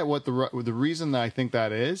you look at what the reason that I think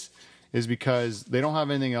that is because they don't have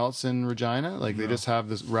anything else in Regina. Like they just have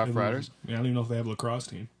this Rough Riders. I don't even know if they have a lacrosse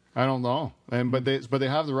team. I don't know, but they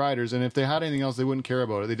have the Riders, and if they had anything else, they wouldn't care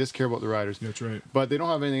about it. They just care about the Riders. That's right. But they don't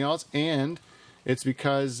have anything else, and it's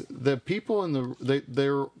because the people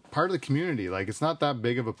they're part of the community. Like it's not that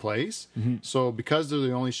big of a place, so because they're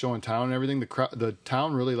the only show in town and everything, the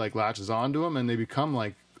town really like latches onto them, and they become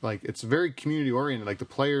like it's very community oriented. Like the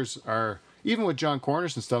players are, even with John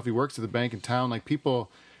Cornish and stuff, he works at the bank in town. Like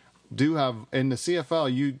people do have in the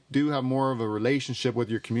CFL, you do have more of a relationship with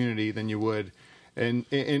your community than you would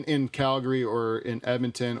in Calgary or in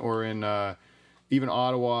Edmonton or in even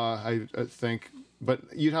Ottawa, I think. But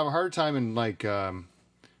you'd have a harder time in like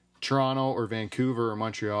Toronto or Vancouver or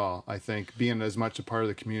Montreal, I think, being as much a part of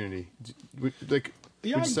the community. Like, would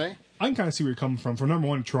you say? I can kind of see where you're coming from. For number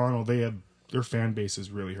one, Toronto, their fan base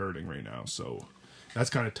is really hurting right now, so that's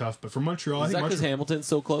kind of tough. But for Montreal, is that because Hamilton's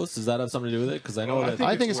so close? Does that have something to do with it? Because I know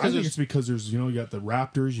I think it's because there's you got the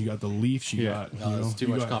Raptors, you got the Leafs, there's too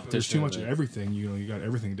much competition. There's too much of everything. You got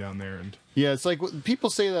everything down there, and it's like people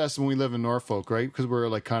say that us when we live in Norfolk, right? Because we're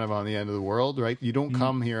like kind of on the end of the world, right? You don't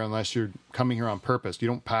come here unless you're coming here on purpose. You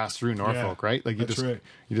don't pass through Norfolk, right? Like you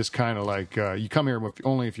just kind of like you come here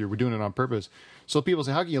only if you're doing it on purpose. So people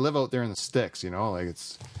say, how can you live out there in the sticks? Like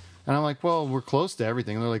it's, and I'm like, well, we're close to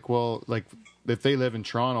everything. And they're like, well, like if they live in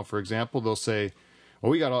Toronto, for example, they'll say,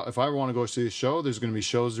 well, if I want to go see a show, there's going to be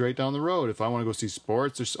shows right down the road. If I want to go see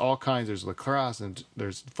sports, there's all kinds. There's lacrosse and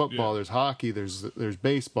there's football, there's hockey, there's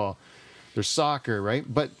baseball, there's soccer,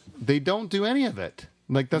 right? But they don't do any of it.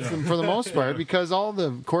 Like that's for the most part, because all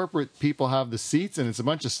the corporate people have the seats and it's a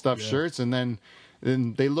bunch of stuffed shirts, and then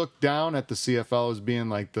they look down at the CFL as being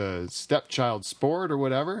like the stepchild sport or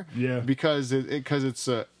whatever. Yeah. Because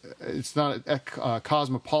it's not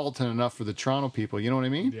cosmopolitan enough for the Toronto people. You know what I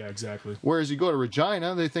mean? Yeah, exactly. Whereas you go to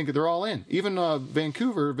Regina, they think they're all in. Even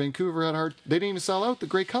Vancouver had a hard. They didn't even sell out the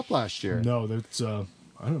Grey Cup last year. No, that's I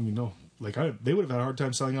don't even know. Like they would have had a hard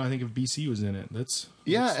time selling out. I think if BC was in it. That's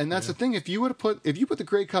the thing. If you put the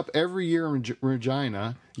Grey Cup every year in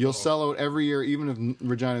Regina, you'll sell out every year, even if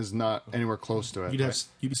Regina's not anywhere close to it.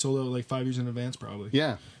 You'd be sold out like 5 years in advance, probably.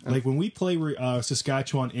 Yeah. Like when we play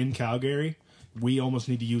Saskatchewan in Calgary, we almost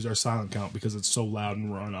need to use our silent count because it's so loud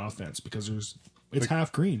and we're on offense because it's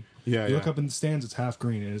half green. Yeah. You look up in the stands, it's half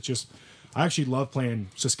green, and it's just. I actually love playing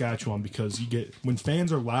Saskatchewan because when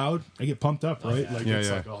fans are loud, I get pumped up, right? Like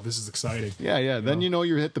like, oh, this is exciting. Yeah. Then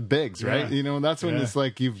you hit the bigs, right? Yeah. That's when it's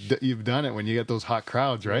like you've done it when you get those hot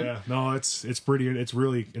crowds, right? Yeah. No, it's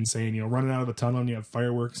really insane. Running out of the tunnel and you have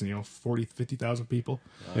fireworks and 40, 50,000 people.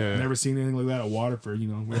 Yeah. Never seen anything like that at Waterford. We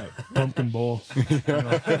got Pumpkin Bowl.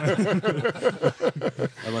 That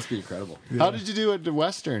must be incredible. Yeah. How did you do at the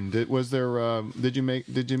Western? Did you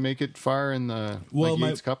make it far in the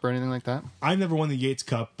Yates Cup or anything like that? I never won the Yates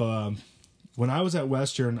Cup. When I was at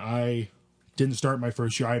Western, I didn't start my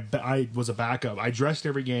first year. I was a backup. I dressed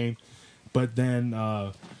every game, but then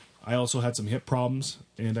I also had some hip problems,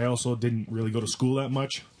 and I also didn't really go to school that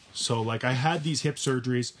much. So, I had these hip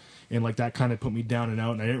surgeries, and, that kind of put me down and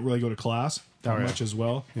out, and I didn't really go to class that much as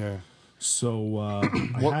well. Yeah. So,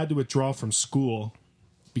 I had to withdraw from school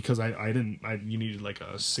because you needed,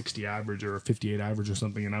 a 60 average or a 58 average or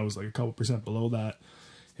something, and I was, a couple percent below that.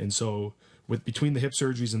 And so between the hip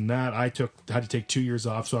surgeries and that, I had to take 2 years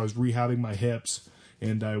off. So I was rehabbing my hips,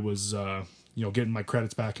 and I was getting my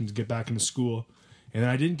credits back and to get back into school. And then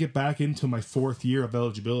I didn't get back into my 4th year of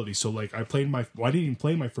eligibility. So I didn't even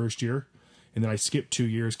play my first year, and then I skipped 2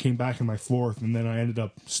 years, came back in my 4th, and then I ended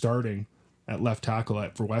up starting at left tackle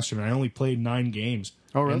for Western. And I only played 9 games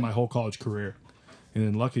in my whole college career. And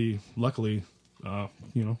then luckily.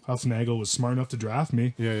 Huffnagel was smart enough to draft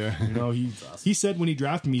me. Yeah. He said when he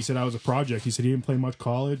drafted me, he said I was a project. He said he didn't play much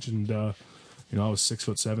college, and I was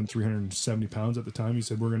 6'7", 370 pounds at the time. He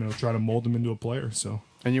said we're going to try to mold him into a player. So.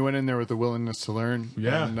 And you went in there with the willingness to learn.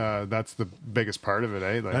 Yeah, and that's the biggest part of it,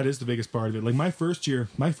 eh? That is the biggest part of it. My first year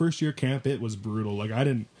camp, it was brutal.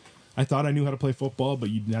 I thought I knew how to play football, but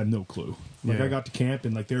you had no clue. I got to camp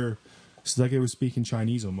and it's like they were speaking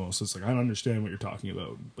Chinese almost. It's I don't understand what you're talking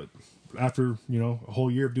about. But after, a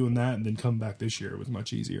whole year of doing that and then come back this year, it was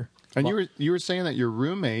much easier. And you were saying that your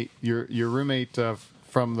roommate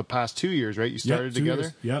from the past 2 years, right? You started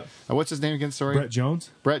together? Yep. What's his name again? Sorry. Brett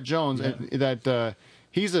Jones. Yeah. And that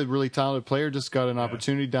he's a really talented player, just got an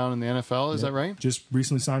opportunity down in the NFL, is that right? Just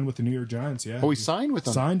recently signed with the New York Giants, yeah. Oh, he signed with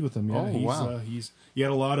them? Signed with them, yeah. Oh, wow. He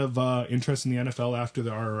had a lot of interest in the NFL after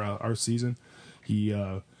our season. He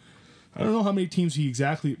I don't know how many teams he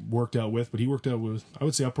exactly worked out with, but he worked out with, I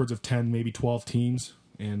would say, upwards of 10, maybe 12 teams.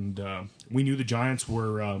 And we knew the Giants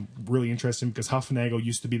were really interested because Huffnagel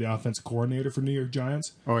used to be the offensive coordinator for New York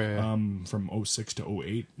Giants. Oh, yeah. From 06 to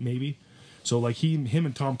 08, maybe. So, him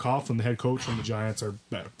and Tom Coughlin, the head coach from the Giants, are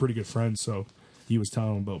pretty good friends. So he was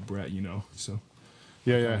telling him about Brett, So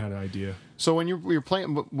yeah, I had an idea. So when you're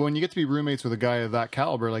playing, when you get to be roommates with a guy of that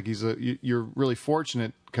caliber, you're really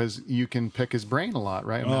fortunate because you can pick his brain a lot,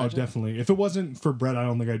 right? Oh, definitely. If it wasn't for Brett, I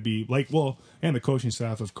don't think I'd be and the coaching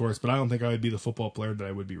staff, of course, but I don't think I would be the football player that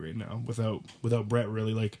I would be right now without Brett.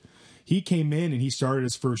 Really, he came in and he started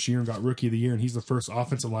his first year and got Rookie of the Year, and he's the first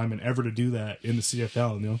offensive lineman ever to do that in the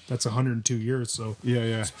CFL. That's 102 years, so yeah,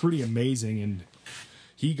 it's pretty amazing. And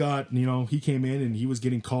he got, he came in and he was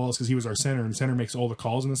getting calls because he was our center, and center makes all the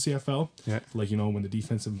calls in the CFL. Yeah. When the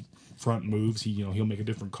defensive front moves, he'll make a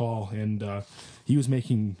different call, and he was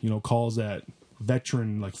making calls that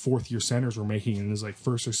veteran 4th year centers were making in his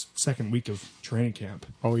first or second week of training camp.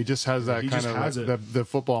 Oh, he just has that kind of the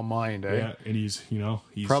football mind, eh? Yeah, and he's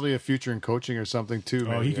probably a future in coaching or something too.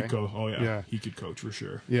 Oh, maybe, he could go. Oh yeah, he could coach for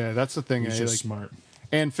sure. Yeah, that's the thing. He's just smart.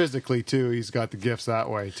 And physically, too, he's got the gifts that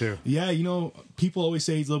way, too. Yeah, people always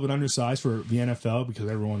say he's a little bit undersized for the NFL because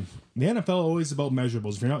the NFL always about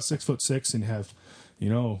measurables. If you're not 6'6" and have,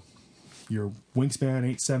 your wingspan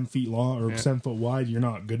ain't 7 feet long or 7 foot wide, you're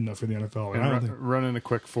not good enough for the NFL. And running a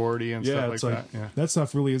quick 40 and stuff like that. Yeah, that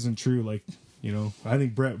stuff really isn't true. I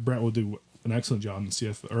think Brett will do an excellent job in the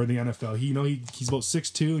CFL or the NFL. He's about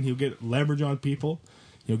 6'2", and he'll get leverage on people.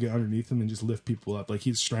 He'll get underneath them and just lift people up. Like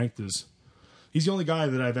his strength is. He's the only guy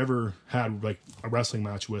that I've ever had like a wrestling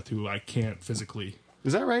match with who I can't physically.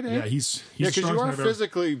 Is that right? Yeah, he's because you are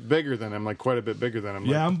physically bigger than him, like quite a bit bigger than him.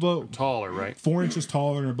 Yeah, like, I'm about taller, right? 4 inches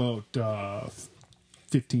taller and about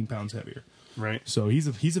 15 pounds heavier. Right. So he's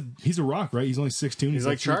a rock, right? He's only 6'2". He's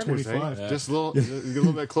like Charters, 25. eh? Just a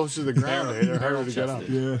little bit closer to the ground. They're harder to get up.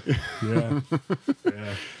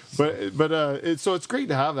 Yeah. So it's great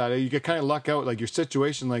to have that. You get kind of luck out, like your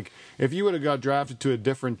situation. Like if you would have got drafted to a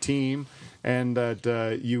different team and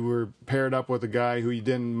that you were paired up with a guy who you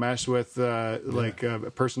didn't mesh with,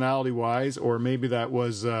 personality wise, or maybe that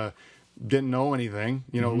was. Didn't know anything,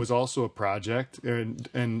 it was also a project,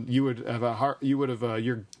 and you would have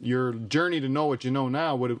your journey to know what you know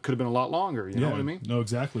now could have been a lot longer. You know what I mean? No,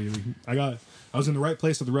 exactly. I was in the right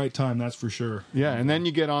place at the right time. That's for sure. Yeah, and then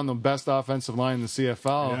you get on the best offensive line in the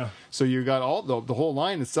CFL. Yeah. So you got all the whole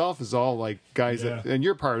line itself is all like guys that, and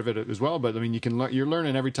you're part of it as well. But I mean, you're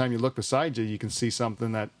learning every time you look beside you. You can see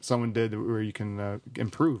something that someone did where you can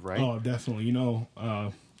improve, right? Oh, definitely.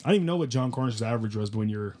 I don't even know what John Cornish's average was, but when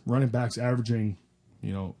your running back's averaging,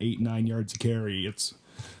 8-9 yards a carry, it's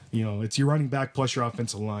your running back plus your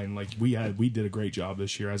offensive line. Like we did a great job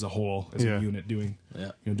this year as a whole, as a unit doing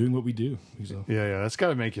what we do. So. Yeah, that's got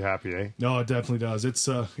to make you happy, eh? No, it definitely does.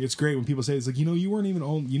 It's great when people say it's like you weren't even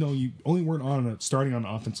on, you only weren't starting on the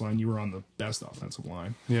offensive line. You were on the best offensive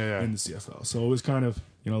line in the CFL. So it was kind of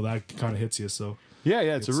that kind of hits you. So. Yeah,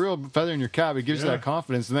 it's a real feather in your cap. It gives you that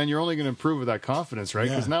confidence, and then you're only going to improve with that confidence, right?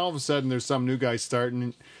 Because now all of a sudden there's some new guy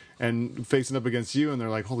starting and facing up against you, and they're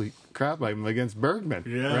like, "Holy crap, I'm against Bergman!"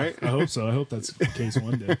 Yeah, right? I hope so. I hope that's the case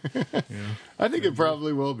one day. Yeah. I think it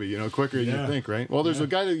probably will be. Quicker than you think, right? Well, there's a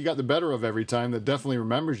guy that you got the better of every time that definitely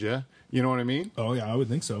remembers you. You know what I mean? Oh yeah, I would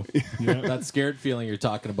think so. Yeah. That scared feeling you're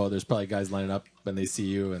talking about. There's probably guys lining up and they see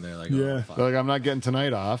you and they're like, "Oh, fuck." They're like, I'm not getting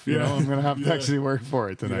tonight off. You know, I'm going to have to actually work for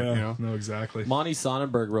it tonight. Yeah. No, exactly. Monty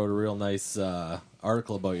Sonnenberg wrote a real nice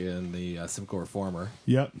article about you in the Simcoe Reformer.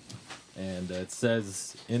 Yep. And it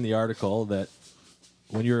says in the article that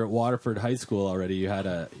when you were at Waterford High School already,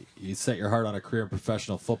 you set your heart on a career in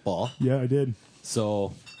professional football. Yeah, I did.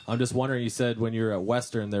 So I'm just wondering, you said when you were at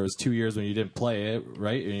Western, there was 2 years when you didn't play it,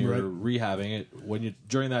 right? And you were rehabbing it.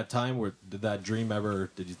 During that time, did that dream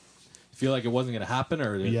ever? Did you feel like it wasn't going to happen,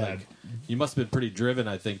 or you must have been pretty driven,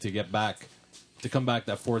 I think, to come back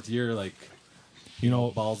that fourth year, like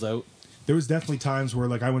balls out. There was definitely times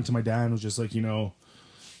where I went to my dad and was just like,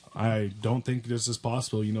 I don't think this is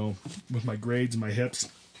possible. With my grades and my hips.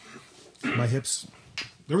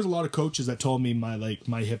 There was a lot of coaches that told me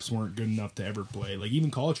my hips weren't good enough to ever play,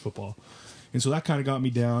 even college football. And so that kind of got me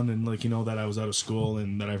down, and that I was out of school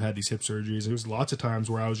and that I've had these hip surgeries. There was lots of times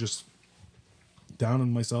where I was just down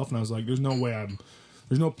on myself, and I was like, there's no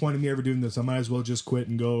point in me ever doing this. I might as well just quit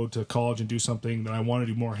and go to college and do something that I want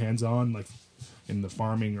to do more hands-on, like in the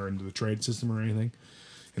farming or into the trade system or anything.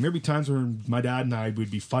 And there'd be times where my dad and I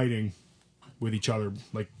would be fighting with each other,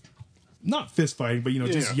 not fist fighting, but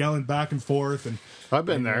just yelling back and forth. And I've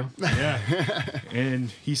been there. Yeah. And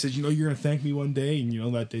he said, you're going to thank me one day.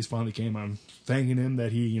 And that day's finally came. I'm thanking him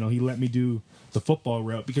that he let me do the football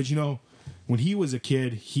route, because when he was a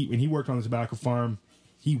kid, when he worked on the tobacco farm,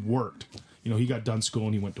 he worked. He got done school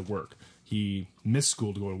and he went to work. He missed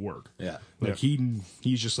school to go to work. Yeah.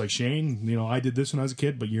 He's just like, Shane, I did this when I was a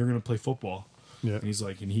kid, but you're going to play football. Yeah. And he's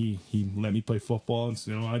like, and he let me play football,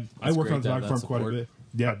 and I worked on the tobacco farm quite a bit.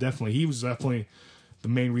 Yeah, definitely. He was definitely the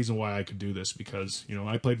main reason why I could do this, because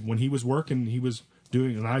I played when he was working, he was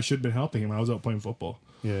doing, and I should have been helping him. I was out playing football.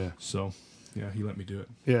 Yeah. So, yeah, he let me do it.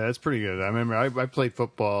 Yeah, that's pretty good. I remember I played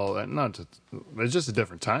football. It's just a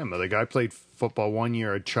different time. But I played football 1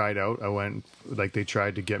 year. I tried out. I went they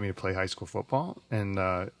tried to get me to play high school football, and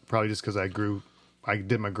probably just because I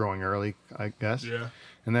did my growing early, I guess. Yeah.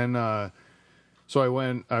 And then. So I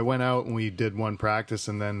went out and we did one practice,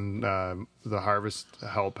 and then the harvest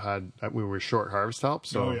help we were short harvest help,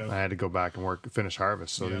 so I had to go back and finish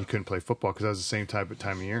harvest. So you couldn't play football because that was the same time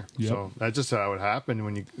of year. Yep. So that's just how it happened.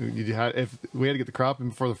 When if we had to get the crop in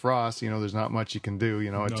before the frost, there's not much you can do.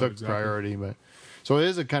 It took priority, but. So it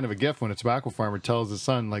is a kind of a gift when a tobacco farmer tells his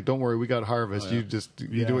son, don't worry, we got harvest. You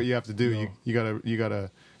do what you have to do. You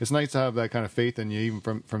gotta. It's nice to have that kind of faith in you,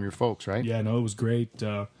 even from your folks, right? Yeah, no, it was great.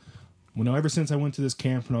 Ever since I went to this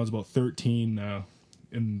camp when I was about 13,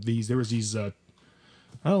 and there was these, I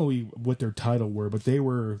don't know what their title were, but they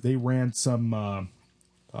ran some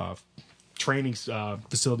training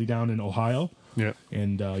facility down in Ohio. Yeah.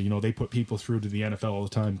 And, they put people through to the NFL all the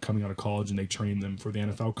time coming out of college, and they trained them for the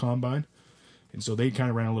NFL Combine. And so they kind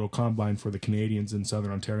of ran a little combine for the Canadians in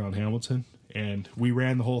Southern Ontario and Hamilton. And we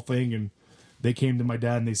ran the whole thing, and they came to my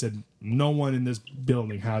dad and they said, no one in this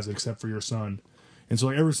building has it except for your son. And so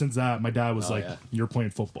ever since that, my dad was you're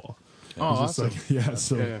playing football. Oh, awesome.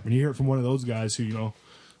 When you hear it from one of those guys who,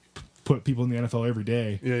 put people in the NFL every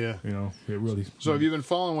day. Yeah. It really. So have you been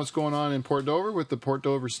following what's going on in Port Dover with the Port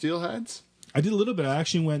Dover Steelheads? I did a little bit. I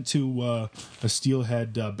actually went to a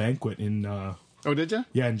Steelhead banquet in. Oh, did you?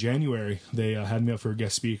 Yeah, in January they had me up for a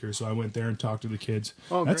guest speaker, so I went there and talked to the kids.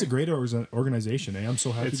 Oh, that's a great organization. I'm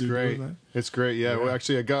so happy. It's great. That. It's great. Yeah. Well,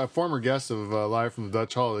 actually, I got a former guest of Live from the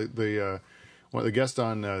Dutch Hall. One of the guests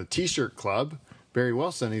on T-shirt Club, Barry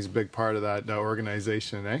Wilson. He's a big part of that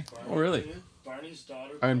organization, eh? Oh, really? Barney's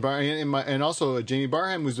daughter. And also Jamie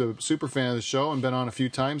Barham, who's a super fan of the show and been on a few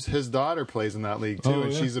times. His daughter plays in that league too,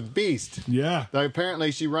 and she's a beast. Yeah.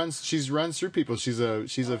 Apparently, she runs through people. She's a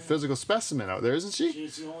physical specimen out there, isn't she?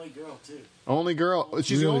 She's the only girl too. Only girl.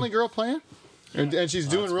 She's the only girl playing. And she's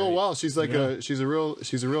doing real well. She's like she's a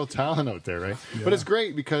real talent out there, right? Yeah. But it's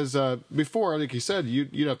great because before, like you said,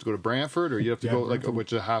 you'd have to go to Brantford, or you'd have to go Brantford.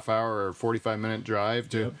 which is a half hour or 45-minute drive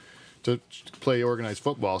to play organized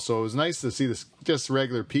football. So it was nice to see this just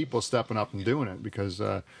regular people stepping up and doing it, because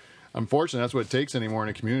unfortunately that's what it takes anymore in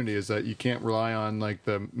a community, is that you can't rely on like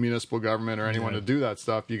the municipal government or anyone to do that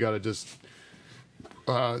stuff. You got to just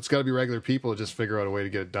it's got to be regular people to just figure out a way to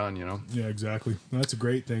get it done, Yeah, exactly. That's a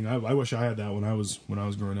great thing. I wish I had that when I was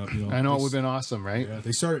growing up. I know it would have been awesome, right? Yeah,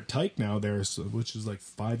 they start at Tyke now there, which is like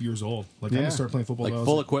 5 years old. Like I didn't start playing football. Like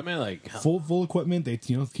full equipment, like full equipment. They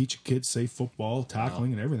teach kids safe football,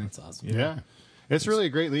 tackling, and everything. That's awesome. Yeah. It's really a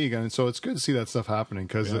great league, and so it's good to see that stuff happening,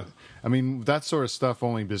 because that sort of stuff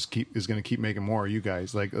only just is going to keep making more of you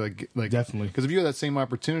guys. Like Definitely. Because if you had that same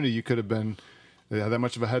opportunity, you could have been that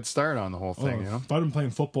much of a head start on the whole thing. If I'd been playing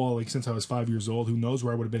football since I was 5 years old, who knows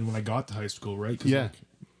where I would have been when I got to high school, right? 'Cause,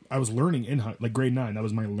 I was learning in grade 9. That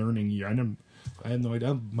was my learning year. I had no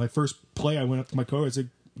idea. My first play, I went up to my coach. I said,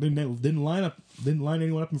 they didn't line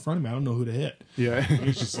anyone up in front of me. I don't know who to hit. Yeah.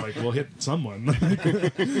 He's just like, well, hit someone.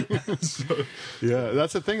 Yeah,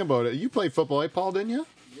 that's the thing about it. You played football, Paul, didn't you?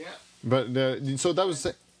 Yeah. But so that was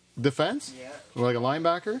defense? Yeah. Like a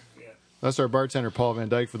linebacker? Yeah. That's our bartender, Paul Van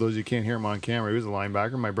Dyke. For those of you who can't hear him on camera, he was a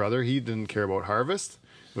linebacker. My brother, he didn't care about harvest.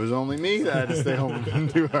 It was only me that had to stay home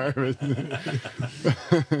and do harvest.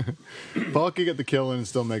 Paul could get the kill in and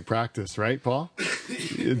still make practice, right, Paul?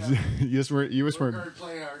 You just weren't. Work hard,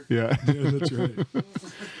 play hard. Yeah. Yeah, that's right.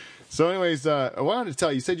 So, anyways, I wanted to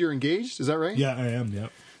tell you. You said you're engaged. Is that right? Yeah, I am. Yeah.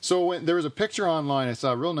 So when there was a picture online, I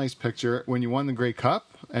saw a real nice picture when you won the Grey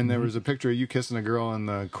Cup, and there was a picture of you kissing a girl in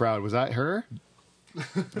the crowd. Was that her?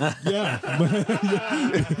 Yeah.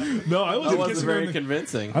 No, I wasn't That wasn't kissing her. very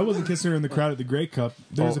convincing. I wasn't kissing her in the crowd at the Grey Cup.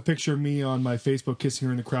 There's a picture of me on my Facebook kissing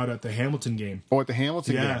her in the crowd at the Hamilton game. Oh, at the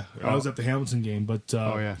Hamilton Yeah, game? I was at the Hamilton game, but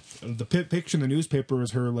the picture in the newspaper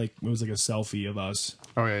was her. It was like a selfie of us.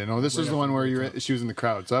 Oh, yeah. No, this was the one where she was in the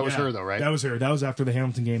crowd. So that was her, though, right? That was her. That was after the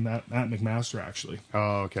Hamilton game at McMaster, actually.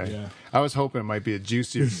 Oh, okay. Yeah. I was hoping it might be a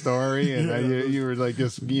juicier story, and you were like,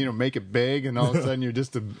 just make it big, and all of a sudden you're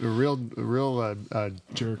just a real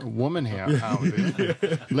Jerk. woman hound.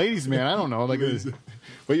 Ladies, man, I don't know,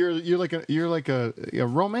 but you're like a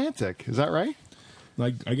romantic. Is that right?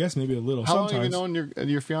 Like, I guess maybe a little. How Sometimes. long have you known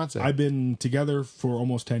your fiance? I've been together for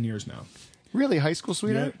almost 10 years now. Really, high school Yeah,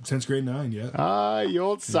 sweetheart? since grade 9. Yeah. Ah, you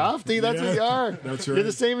old softy. That's what you are. That's You're right.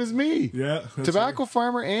 the same as me. Yeah. that's Tobacco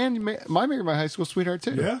farmer, and I married my high school sweetheart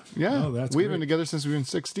too. Yeah? Yeah. Oh, that's We've great. been together since we were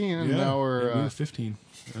 16, and right. now we're we were 15.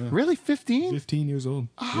 really 15. 15 years old.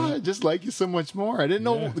 I just like you so much more. I didn't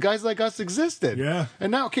know Yeah. guys like us existed. Yeah.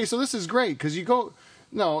 And now, okay, so this is great because you go.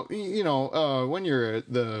 No, when you're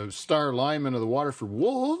the star lineman of the Waterford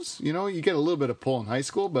Wolves, you get a little bit of pull in high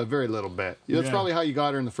school, but very little bit. That's Yeah. probably how you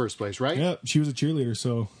got her in the first place, right? Yeah, she was a cheerleader,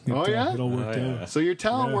 so it all worked out. So your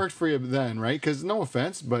talent Yeah. worked for you then, right? Because no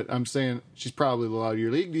offense, but I'm saying she's probably a little out of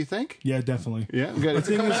your league. Do you think? Yeah, definitely. Yeah, good. It's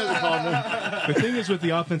coming as a compliment. The thing is with the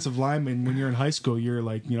offensive lineman, when you're in high school, you're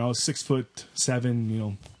like,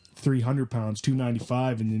 6'7", 300 pounds,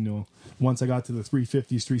 295, and once I got to the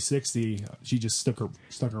 350s, 360, she just stuck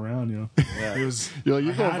around. Yeah. It was You're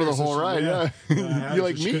going for the whole ride, yeah. You're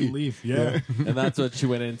like she me. couldn't leave. Yeah. And that's what she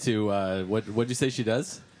went into. What'd you say she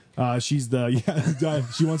does? She's she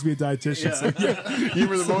wants to be a dietitian. So, You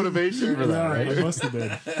were the motivation for that, yeah, right? I must have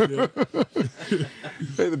been. Yeah.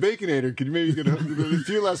 Hey, the Baconator, could you maybe get a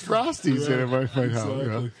few less Frosties in it might help.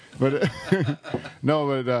 Exactly. But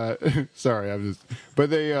no, but sorry, I'm just.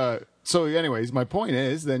 But they So, anyways, my point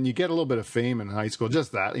is, then you get a little bit of fame in high school.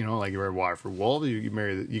 Just that, like you're at Waterford Wolves, you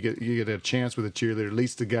marry, you get a chance with a cheerleader at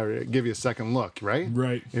least to give you a second look, right?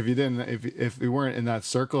 Right. If you didn't, if you weren't in that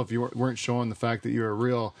circle, if you weren't showing the fact that you're a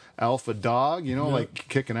real alpha dog, like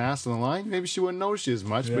kicking ass on the line, maybe she wouldn't notice you as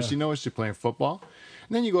much. But she noticed you playing football.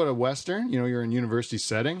 And then you go to Western. You're in university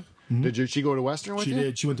setting. Did she go to Western with you? She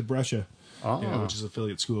did. She went to Brescia. Oh. Yeah, which is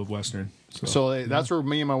affiliate school of Western. So that's where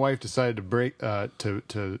me and my wife decided to break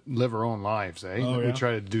to live our own lives. Oh, We yeah?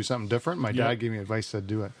 tried to do something different. My dad gave me advice, said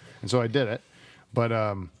do it, and so I did it. But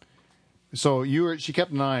so she kept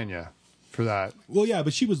an eye on you for that. Well, yeah,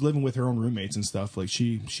 but she was living with her own roommates and stuff. Like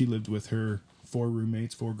she lived with her 4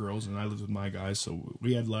 roommates, 4 girls, and I lived with my guys. So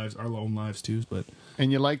we had our own lives too. But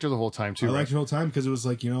And you liked her the whole time too. I right? liked her the whole time because it was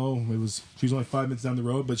like she was only 5 minutes down the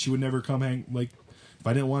road, but she would never come hang like. If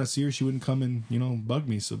I didn't want to see her, she wouldn't come and bug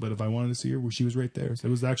me. So, but if I wanted to see her, she was right there. So it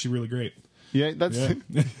was actually really great. Yeah, that's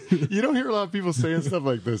you don't hear a lot of people saying stuff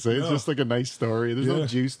like this. It's just like a nice story. There's no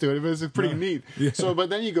juice to it, but it's pretty neat. Yeah. So, but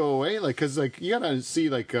then you go away, because you gotta see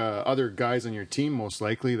other guys on your team most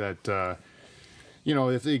likely that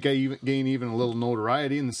if they gain even a little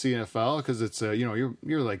notoriety in the CFL, because it's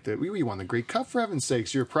you're like we won the Great Cup, for heaven's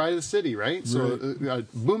sakes. You're pride of the city, right? So a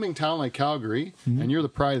booming town like Calgary, and you're the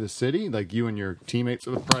pride of the city, like you and your teammates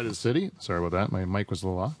are the pride of the city. Sorry about that, my mic was a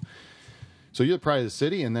little off. So you're the pride of the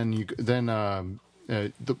city, and then you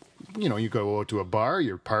go to a bar,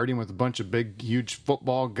 you're partying with a bunch of big, huge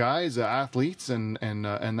football guys, athletes, and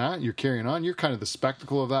that you're carrying on. You're kind of the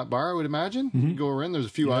spectacle of that bar, I would imagine. You go in, there's a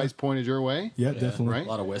few eyes pointed your way. Yeah, definitely. Right? A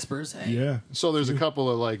lot of whispers. Hey. Yeah. So there's a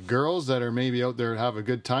couple of girls that are maybe out there to have a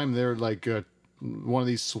good time. They're like one of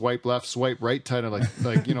these swipe left, swipe right type of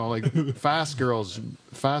like fast girls,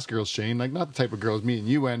 Shane. Like not the type of girls me and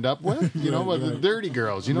you end up with, but the dirty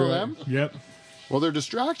girls. You know them? Yep. Well, they're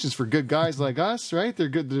distractions for good guys like us, right? They're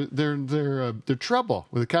good. They're trouble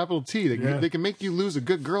with a capital T. They can make you lose a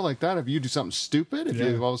good girl like that if you do something stupid. If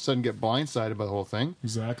you all of a sudden get blindsided by the whole thing.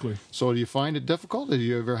 Exactly. So do you find it difficult? Do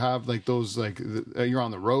you ever have those you're on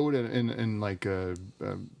the road and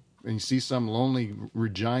you see some lonely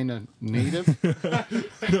Regina native?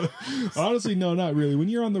 Honestly, no, not really. When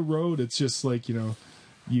you're on the road, it's just like you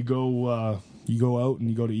go out and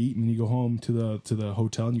you go to eat and you go home to the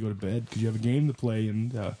hotel and you go to bed because you have a game to play.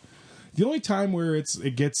 And the only time where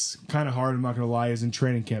it gets kind of hard, I'm not going to lie, is in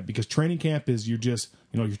training camp, because training camp is you're just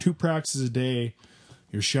your 2 practices a day.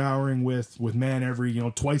 You're showering with man every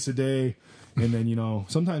twice a day, and then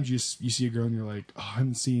sometimes you see a girl and you're like, oh, I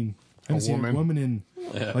haven't seen a woman in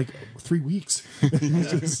like 3 weeks.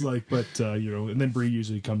 It's just and then Bree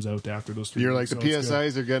usually comes out after those 3 You're weeks. like, the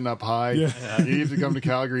PSIs are getting up high. Yeah. You need to come to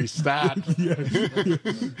Calgary stat.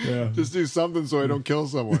 Yeah. Just do something so I don't kill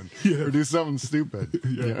someone or do something stupid.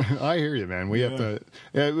 Yeah. I hear you, man. We have to.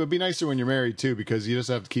 Yeah, it would be nicer when you're married too, because you just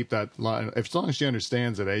have to keep that line. As long as she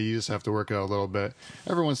understands it, you just have to work it out a little bit.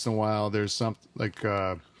 Every once in a while, there's something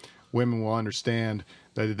women will understand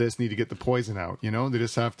that they just need to get the poison out. They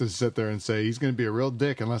just have to sit there and say, he's going to be a real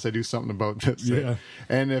dick unless I do something about this. Yeah.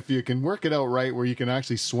 And if you can work it out right, where you can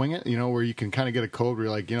actually swing it, where you can kind of get a code where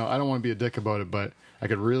you're like, I don't want to be a dick about it, but I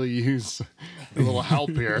could really use a little help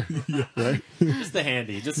here. Right? Just the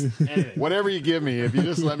handy. Just anything. Whatever you give me, if you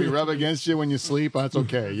just let me rub against you when you sleep, that's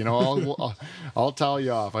okay. I'll towel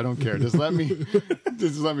you off. I don't care. Just let me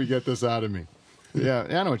get this out of me. Yeah,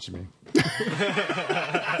 I know what you mean.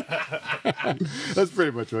 That's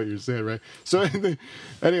pretty much what you're saying, right? So,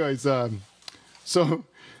 anyways, so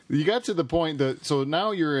you got to the point that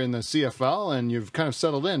now you're in the CFL and you've kind of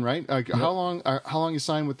settled in, right? How long you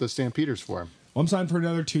signed with the Stampeders for? Well, I'm signed for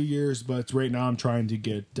another 2 years, but right now I'm trying to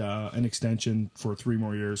get an extension for 3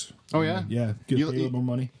 more years. Oh yeah, yeah, get paid a little more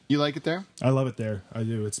money. You like it there? I love it there. I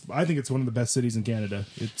do. I think it's one of the best cities in Canada.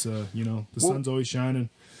 It's the sun's always shining.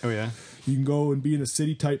 Oh yeah. You can go and be in a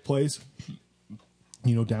city type place,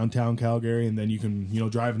 downtown Calgary, and then you can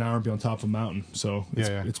drive an hour and be on top of a mountain. So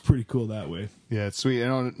it's pretty cool that way. Yeah, it's sweet.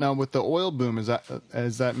 Now with the oil boom,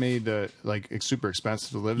 has that made it's super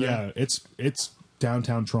expensive to live there? Yeah, it's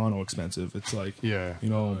downtown Toronto expensive. It's like we had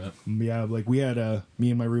me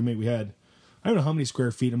and my roommate, we had, I don't know how many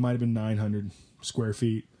square feet, it might have been 900 square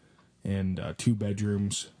feet, and 2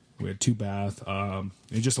 bedrooms. We had 2 bath, and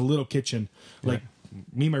just a little kitchen. Like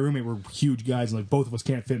me and my roommate were huge guys, and both of us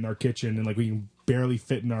can't fit in our kitchen, and we can barely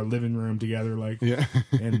fit in our living room together. And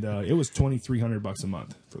it was $2,300 a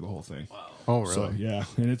month for the whole thing. Wow. Oh really? So, yeah,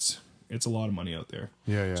 and it's a lot of money out there.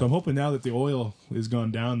 Yeah. So I'm hoping now that the oil has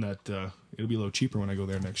gone down that it'll be a little cheaper when I go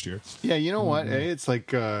there next year. Yeah, you know what? It's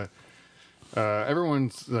like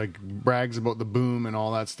everyone's like brags about the boom and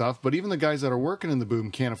all that stuff, but even the guys that are working in the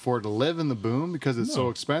boom can't afford to live in the boom because it's so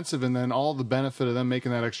expensive, and then all the benefit of them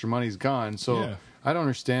making that extra money is gone. So I don't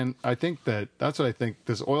understand. I think that's what I think.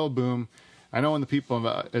 This oil boom. I know when the people,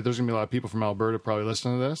 there's gonna be a lot of people from Alberta probably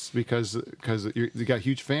listening to this because you got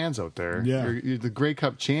huge fans out there. Yeah, you're the Grey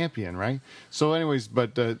Cup champion, right? So, anyways,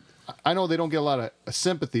 but I know they don't get a lot of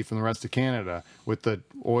sympathy from the rest of Canada with the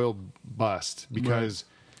oil bust because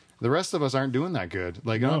the rest of us aren't doing that good.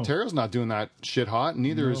 Like Ontario's not doing that shit hot,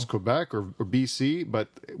 neither is Quebec or BC. But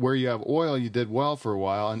where you have oil, you did well for a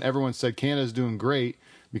while, and everyone said Canada's doing great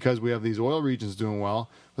because we have these oil regions doing well.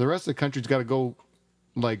 But the rest of the country's got to go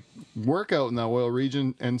like work out in that oil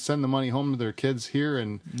region and send the money home to their kids here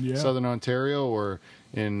in Southern Ontario or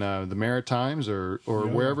in the Maritimes or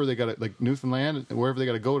wherever they got it, like Newfoundland, wherever they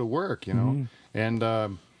got to go to work, you know. And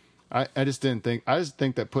I just think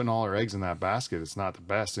that putting all our eggs in that basket is not the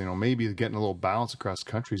best. You know, maybe getting a little balance across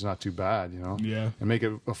the country is not too bad, you know. Yeah. And make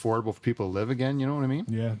it affordable for people to live again, you know what I mean?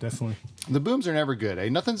 Yeah, definitely. The booms are never good, eh?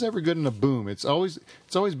 Nothing's ever good in a boom. It's always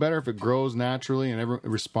better if it grows naturally and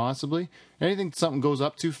responsibly. Something goes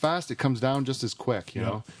up too fast, it comes down just as quick, you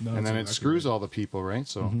know. No, and then it screws all the people, right?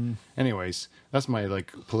 So, anyways, that's my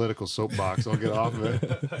like political soapbox. I'll get off of it.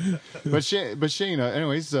 But Shayna,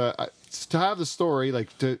 anyways, to have the story,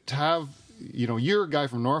 like to have, you know, you're a guy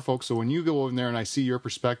from Norfolk, so when you go over there and I see your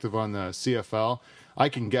perspective on the CFL, I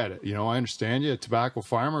can get it. You know, I understand you, a tobacco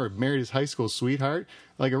farmer, married his high school sweetheart,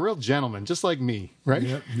 like a real gentleman, just like me, right?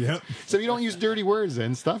 Yep. So if you don't use dirty words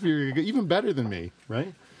and stuff, you're even better than me,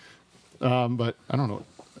 right? But I don't know.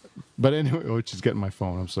 But anyway, oh, she's getting my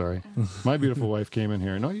phone. I'm sorry. My beautiful wife came in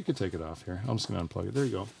here. No, you can take it off here. I'm just going to unplug it. There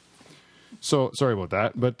you go. So sorry about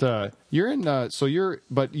that. But you're in.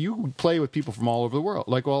 But you play with people from all over the world,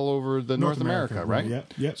 like all over the North America, right?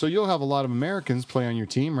 Yeah. So you'll have a lot of Americans play on your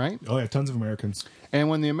team, right? Oh yeah, tons of Americans. And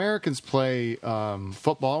when the Americans play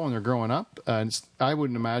football when they're growing up, I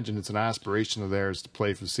wouldn't imagine it's an aspiration of theirs to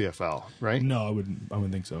play for the CFL, right? No, I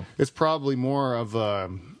wouldn't think so. It's probably more of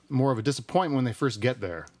a disappointment when they first get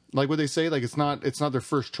there. Like what they say, like it's not their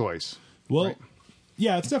first choice. Well, right?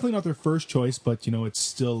 Yeah, it's definitely not their first choice, but you know, it's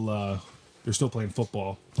still they're still playing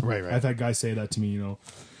football. Right. I've had guys say that to me. You know,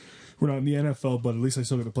 we're not in the NFL, but at least I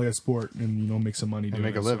still get to play a sport and you know make some money and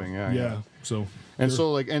make a living. So, yeah.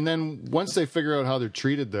 So and then once they figure out how they're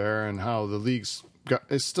treated there and how the league's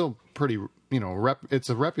it's still pretty. You know, it's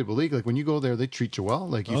a reputable league. Like when you go there, they treat you well.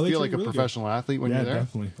 Like you feel like a really professional athlete when you're there.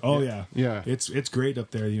 Definitely. Oh yeah. It's great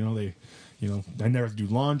up there. You know I never have to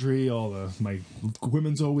do laundry. My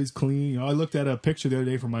equipment's always clean. You know, I looked at a picture the other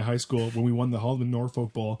day from my high school when we won the Haldeman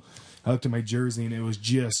Norfolk Bowl. I looked at my jersey and it was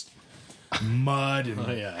just mud and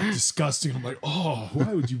disgusting. I'm like,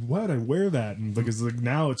 why would I wear that? And because like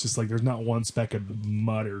now it's just like there's not one speck of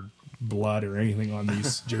mud or blood or anything on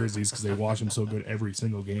these jerseys because they wash them so good every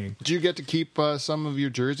single game. Do you get to keep some of your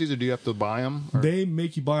jerseys, or do you have to buy them? Or? They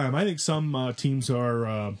make you buy them. I think some teams are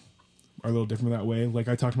a little different that way. Like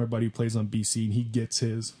I talked to my buddy who plays on BC, and he gets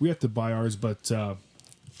his. We have to buy ours, but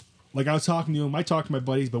like I was talking to him, I talked to my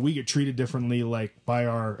buddies, but we get treated differently, like by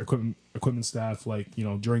our equipment staff, like you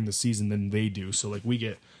know during the season than they do. So like we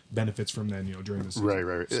get benefits from them, you know, during the season.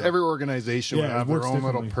 Right. So, every organization will have their own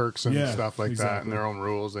little perks and stuff like that, and their own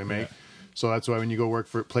rules they make. Yeah. So that's why when you go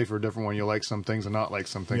play for a different one, you like some things and not like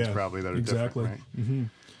some things probably that are different, right?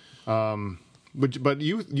 Mm-hmm. But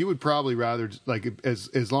you would probably rather like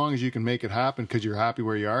as long as you can make it happen because you're happy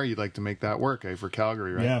where you are, you'd like to make that work, for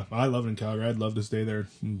Calgary, right? Yeah, I love it in Calgary. I'd love to stay there.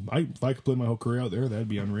 If I could play my whole career out there, that'd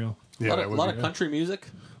be unreal. Yeah, a lot of country music.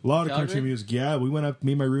 A lot of country music. Yeah, we went up.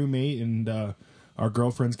 Me and my roommate and our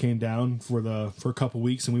girlfriends came down for a couple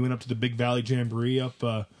weeks, and we went up to the Big Valley Jamboree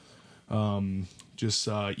up just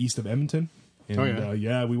east of Edmonton.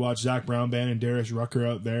 And, we watched Zach Brown Band and Darius Rucker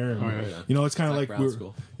out there. And, you know, it's kind of like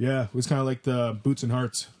it was kind of like the Boots and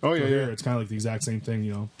Hearts. It's kind of like the exact same thing.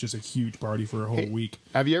 You know, just a huge party for a whole week.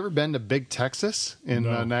 Have you ever been to Big Texas in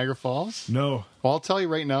Niagara Falls? No. Well, I'll tell you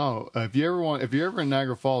right now. If you're ever in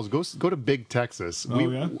Niagara Falls, go to Big Texas.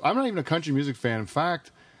 I'm not even a country music fan. In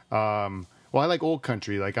fact, I like old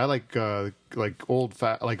country. Like I like old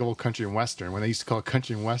country and western. When they used to call it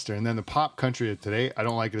country and western, and then the pop country of today, I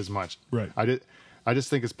don't like it as much. Right. I just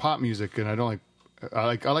think it's pop music, and I don't like.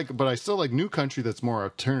 I like, but I still like new country that's more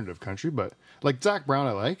alternative country. But like Zach Brown,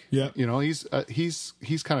 I like. Yeah. You know, he's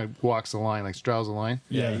kind of walks the line, like straddles the line.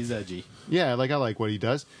 Yeah, he's edgy. Yeah, like I like what he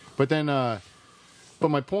does. But then, but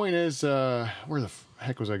my point is,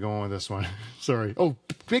 heck was I going with this one? Sorry. Oh,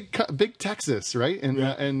 big Texas, right?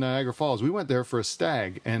 In Niagara Falls. We went there for a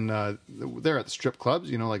stag, and they're at the strip clubs.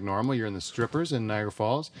 You know, like normal, you're in the strippers in Niagara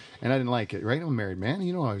Falls, and I didn't like it. Right? I'm a married man.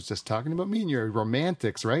 You know, I was just talking about me and you're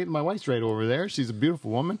romantics, right? My wife's right over there. She's a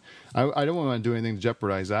beautiful woman. I don't want to do anything to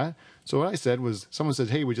jeopardize that. So what I said was, someone said,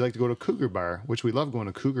 "Hey, would you like to go to a cougar bar?" Which we love going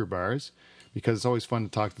to cougar bars, because it's always fun to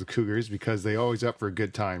talk to the cougars, because they always up for a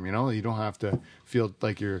good time. You know, you don't have to feel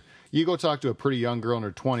like you go talk to a pretty young girl in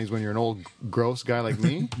her 20s when you're an old gross guy like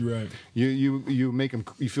me. Right. You make them,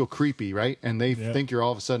 you feel creepy, right? And they think you're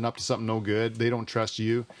all of a sudden up to something no good. They don't trust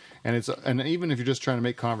you, and even if you're just trying to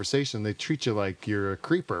make conversation, they treat you like you're a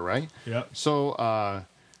creeper, right? Yeah. So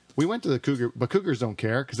we went to the cougar, but cougars don't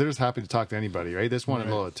care because they're just happy to talk to anybody, right? They just want a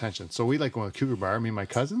little attention. So we like going to the cougar bar, me and my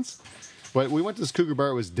cousins. But we went to this cougar bar.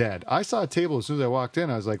 It was dead. I saw a table as soon as I walked in.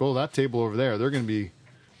 I was like, "Oh, that table over there, they're gonna be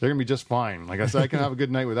just fine." Like I said, I can have a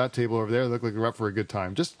good night with that table over there. They look like they're up for a good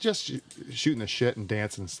time. Just shooting the shit and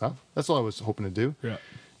dancing and stuff. That's all I was hoping to do. Yeah.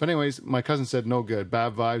 But anyways, my cousin said, "No good,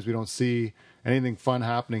 bad vibes. We don't see anything fun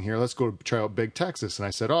happening here. Let's go try out Big Texas." And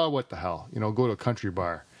I said, "Oh, what the hell? You know, go to a country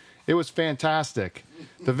bar." It was fantastic.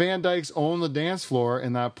 The Van Dykes own the dance floor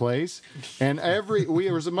in that place, and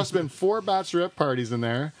it must have been 4 bachelorette parties in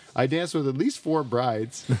there. I danced with at least 4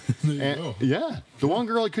 brides. Yeah, the one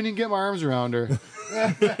girl, I couldn't even get my arms around her.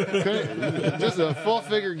 Just a full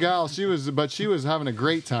figure gal. She was having a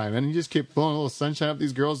great time, and he just kept blowing a little sunshine up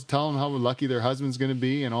these girls, telling them how lucky their husband's going to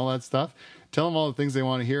be, and all that stuff. Tell them all the things they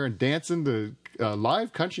want to hear, and dancing to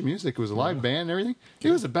live country music. It was a live band and everything.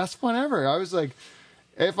 It was the best fun ever. I was like,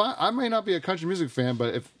 if I may not be a country music fan,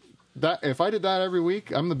 but if I did that every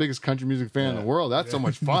week, I'm the biggest country music fan in the world. That's so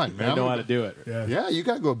much fun, man. I know how to do it. Yeah, you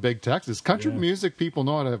got to go to Big Texas. Country music people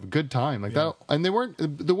know how to have a good time like that, and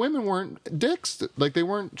the women weren't dicks. Like, they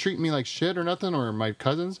weren't treating me like shit or nothing, or my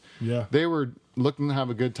cousins. Yeah, they were looking to have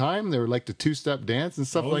a good time. They were like the 2-step dance and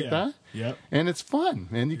stuff like that. Yep. And it's fun,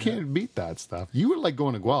 and you can't beat that stuff. You would like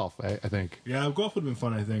going to Guelph, I think. Yeah, Guelph would have been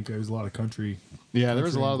fun. I think there was a lot of country. Yeah, there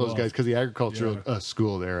was a lot of those Guelph. guys because the agricultural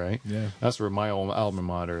school there, right? Yeah, that's where my old alma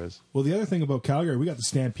mater is. Well, the other thing about Calgary, we got the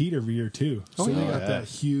Stampede every year too. So they got that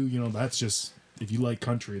huge. You know, that's just, if you like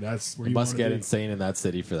country, that's where you must get be. insane in that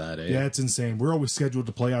city for that. Eh? Yeah, it's insane. We're always scheduled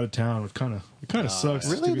to play out of town. It kind of sucks.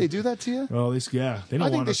 Really, they do that to you? Well, they don't I think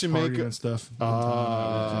want they us should partying make and stuff.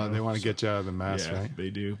 They want to get you out of the mess, Yeah, right? they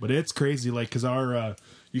do. But it's crazy, like, because our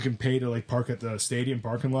you can pay to like park at the stadium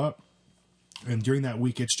parking lot, and during that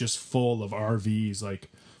week, it's just full of RVs, like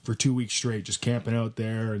for 2 weeks straight, just camping out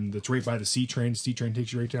there, and it's right by the C train. C train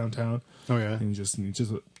takes you right downtown. Oh yeah, and it's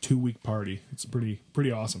just a 2-week party. It's pretty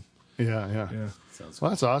awesome. Yeah. Sounds cool.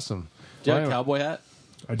 Well, that's awesome. Do you have a cowboy hat?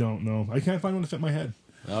 I don't know. I can't find one to fit my head.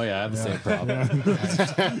 Oh yeah, I have the same problem.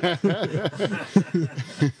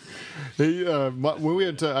 Hey, when we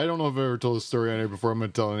had I don't know if I've ever told this story on here before. I'm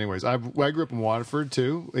going to tell it anyways. I grew up in Waterford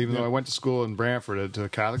too, even though I went to school in Brantford, to a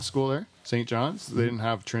Catholic school there, St. John's. They didn't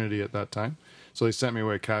have Trinity at that time, so they sent me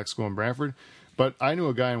away to Catholic school in Brantford. But I knew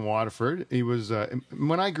a guy in Waterford. He was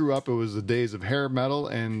when I grew up, it was the days of hair metal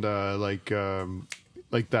and like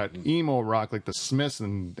that emo rock, like the Smiths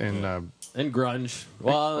and grunge.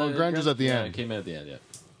 Well, grunge was at the end. It came in at the end. Yeah.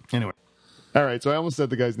 Anyway. All right, so I almost said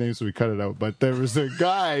the guy's name, so we cut it out. But there was a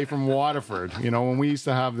guy from Waterford. You know, when we used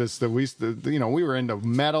to have this, we were into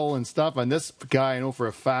metal and stuff. And this guy, I know for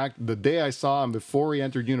a fact, the day I saw him before he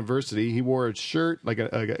entered university, he wore a shirt like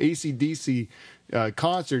a AC/DC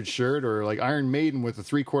concert shirt, or like Iron Maiden with a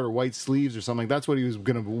 3/4 white sleeves or something. That's what he was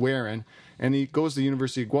going to be wearing. And he goes to the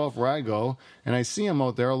University of Guelph, where I go, and I see him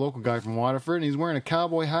out there, a local guy from Waterford, and he's wearing a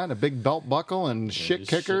cowboy hat, a big belt buckle, and shit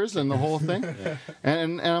kickers, and the whole thing.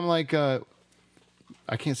 And I'm like,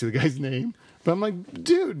 I can't say the guy's name, but I'm like,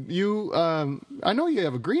 dude, you, I know you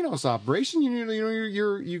have a greenhouse operation.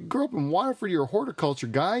 You grew up in Waterford. You're a horticulture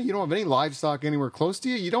guy. You don't have any livestock anywhere close to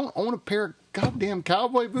you. You don't own a pair of goddamn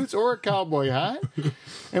cowboy boots or a cowboy hat.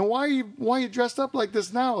 And why are you dressed up like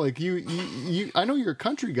this now? Like you I know you're a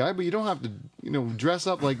country guy, but you don't have to, dress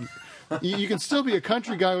up like you can still be a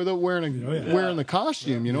country guy without wearing wearing the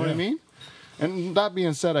costume. You know what I mean? And that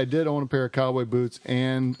being said, I did own a pair of cowboy boots,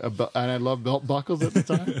 and I love belt buckles at the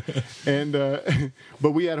time. And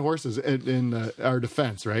but we had horses in our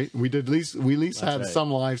defense, right? We at least had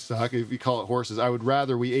some livestock, if you call it horses. I would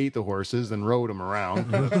rather we ate the horses than rode them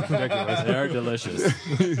around. Ridiculous. They are delicious.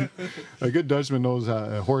 A good Dutchman knows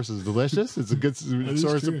a horse is delicious. It's a good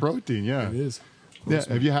source of protein. Yeah, it is. Yeah,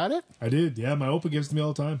 have you had it? I did. Yeah, my Opa gives it to me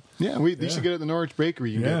all the time. Yeah, you should get it at the Norwich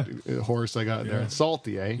Bakery. You get a horse I got there. It's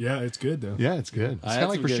salty, eh? Yeah, it's good though. Yeah, it's good. It's kind of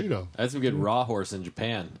like prosciutto. I had some good raw horse in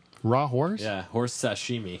Japan. Raw horse? Yeah, horse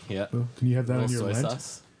sashimi. Yeah. Oh, can you have that on your soy Lent?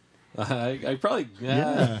 sauce. I probably,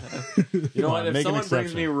 Yeah. You know what? If make an someone brings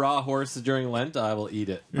exception. me raw horses during Lent, I will eat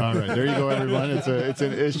it. All right, there you go, everyone. It's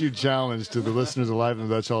an issued challenge to the listeners of Live in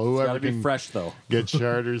the Dutch Hall. Got Whoever to be can fresh, though. get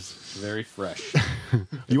charters. Very fresh.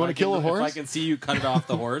 You want to kill a If horse? I can see you cut it off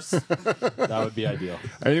the horse, that would be ideal.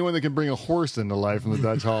 Anyone that can bring a horse into Life in the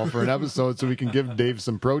Dutch Hall for an episode so we can give Dave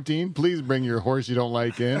some protein, please bring your horse you don't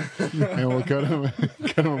like in, and we'll cut him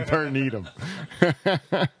apart and eat him.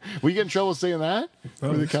 Will you get in trouble saying that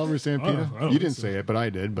for the Calvary Stampede? I don't You think didn't so. say it, but I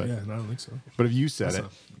did. But Yeah, no, I don't think so. but if you said it,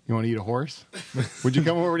 you want to eat a horse? Would you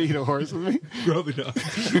come over to eat a horse with me? Probably not.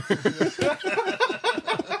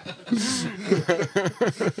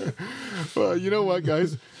 Well, you know what,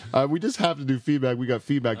 guys? We just have to do feedback. We got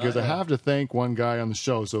feedback because I have to thank one guy on the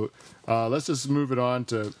show. So let's just move it on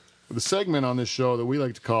to the segment on this show that we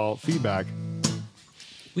like to call feedback.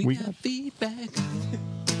 We got feedback.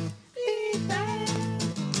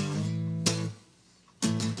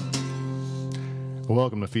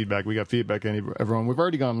 Welcome to feedback. We got feedback, everyone. We've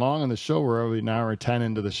already gone long on the show. We're already an hour 10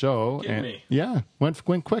 into the show. Kidding me. Yeah, went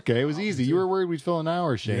quick. Eh? It was easy. You were worried we'd fill an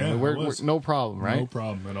hour, Shane. Yeah, We're- it was. no problem, right? No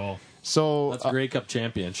problem at all. So That's Grey Cup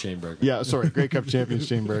champion Shane Bergman. yeah, sorry, Grey Cup champion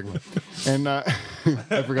Shane Bergman. And I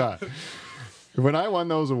forgot. When I won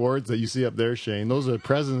those awards that you see up there, Shane, those are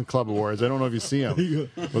President's Club awards. I don't know if you see them,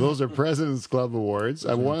 but those are President's Club awards.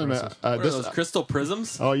 I won them at What are those crystal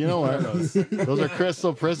prisms? Oh, you know what? Those are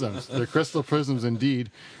crystal prisms. They're crystal prisms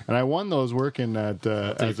indeed. And I won those working at Take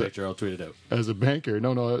a as a picture. I'll tweet it out. as a banker.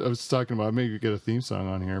 No, I was talking about maybe get a theme song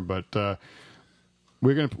on here, but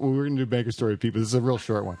we're gonna do banker story people. This is a real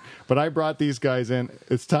short one. But I brought these guys in.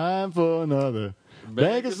 It's time for another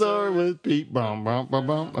banker story with Pete. Bum, bum, bum,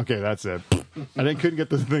 bum. Okay, that's it. I couldn't get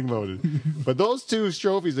the thing loaded. But those two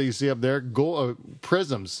trophies that you see up there,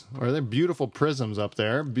 prisms, or they're beautiful prisms up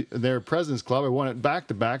there. They're President's Club. I won it back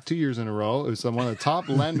to back 2 years in a row. It was one of the top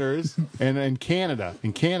lenders in Canada.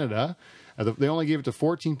 In Canada, they only gave it to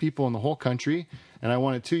 14 people in the whole country. And I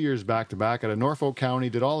won it 2 years back to back out of Norfolk County,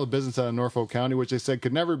 did all the business out of Norfolk County, which they said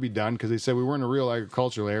could never be done because they said we weren't a real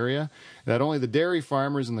agricultural area, that only the dairy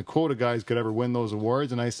farmers and the quota guys could ever win those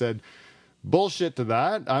awards. And I said, bullshit to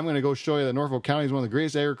that. I'm going to go show you that Norfolk County is one of the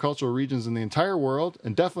greatest agricultural regions in the entire world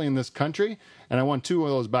and definitely in this country. And I won two of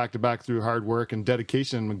those back to back through hard work and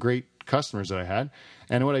dedication and great customers that I had.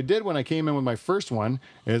 And what I did when I came in with my first one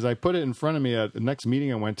is I put it in front of me at the next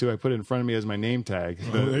meeting I went to. I put it in front of me as my name tag,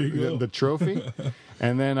 there you go. the trophy.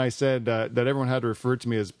 And then I said that everyone had to refer to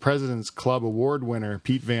me as President's Club Award winner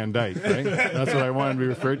Pete Van Dyke. Right? That's what I wanted to be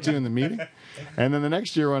referred to in the meeting. And then the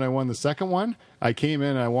next year when I won the second one, I came in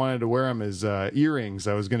and I wanted to wear them as earrings.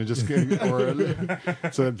 I was going to just,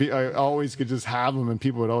 so that I always could just have them, and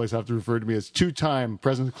people would always have to refer to me as two-time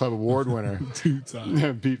President's Club Award winner,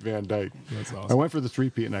 Two-time. Pete Van Dyke. That's awesome. I went for the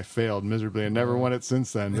three-peat and I failed miserably and never won it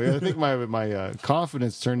since then. I think my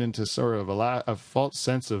confidence turned into sort of a false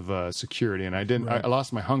sense of security, and I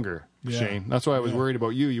lost my hunger. Yeah. Shane. That's why I was Yeah. worried about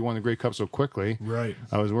you. You won the Grey Cup so quickly. Right.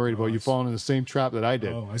 I was worried about you falling in the same trap that I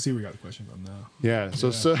did. Oh, I see where you got the question from now. Yeah. So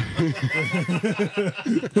so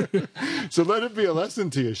let it be a lesson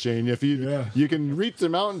to you, Shane. If you can reach the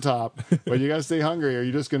mountaintop, but you got to stay hungry, or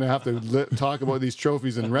you're just going to have to talk about these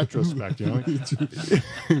trophies in retrospect. You know.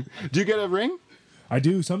 Do you get a ring? I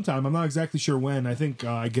do sometime. I'm not exactly sure when. I think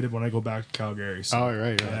I get it when I go back to Calgary. So, Oh,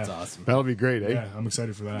 right. yeah. That's awesome. That'll be great, eh? Yeah, I'm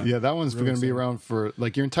excited for that. Yeah, that one's Really going to be excited. around for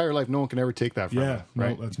like your entire life. No one can ever take that from Yeah, you,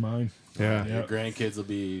 right? no, that's mine. Yeah. Your grandkids will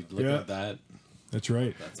be looking Yeah. at that. That's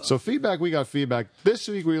right. So feedback, we got feedback. This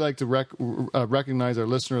week we like to recognize our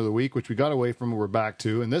listener of the week, which we got away from and we're back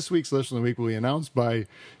to. And this week's listener of the week will be announced by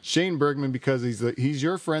Shane Bergman because he's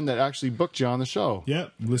your friend that actually booked you on the show. Yeah,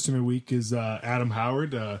 listener week is Adam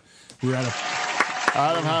Howard. We're at a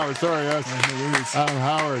Adam Howard, sorry, yes. Adam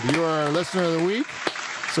Howard, you are our listener of the week.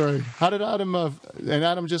 Sorry, how did Adam? And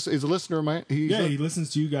Adam just is a listener of mine. he listens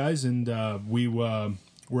to you guys, and we were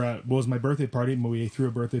at it was my birthday party, and we threw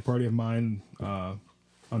a birthday party of mine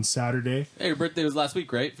on Saturday. Hey, your birthday was last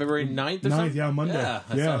week, right? February 9th or 9th, something? yeah, Monday. Yeah,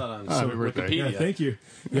 I Yeah. saw that on happy birthday. Wikipedia. Yeah, thank you.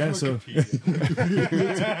 Yeah, so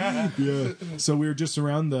yeah, so we were just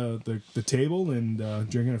around the table and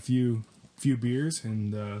drinking a few beers,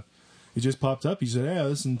 and it just popped up. He said, "Hey, I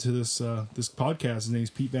listened to this podcast. His name's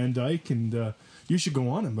Pete Van Dyke, and you should go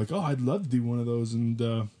on." I'm like, "Oh, I'd love to do one of those." And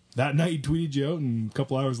that night, he tweeted you out, and a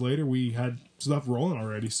couple hours later, we had stuff rolling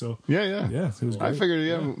already. So Yeah. yeah, it was great. I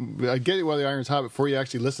figured, I get it while the iron's hot before you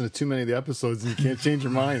actually listen to too many of the episodes and you can't change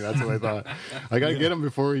your mind. That's what I thought. I got to get him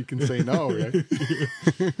before he can say no, right?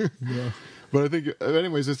 But I think,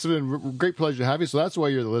 anyways, it's been a great pleasure to have you. So that's why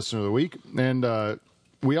you're the listener of the week. And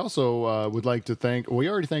we also would like to thank. We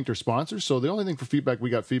already thanked our sponsors. So the only thing for feedback, we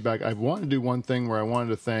got feedback. I wanted to do one thing where I wanted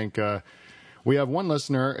to thank. We have one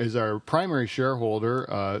listener is our primary shareholder.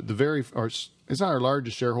 It's not our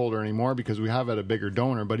largest shareholder anymore because we have had a bigger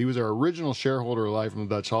donor, but he was our original shareholder live from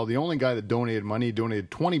the Dutch Hall. The only guy that donated money, he donated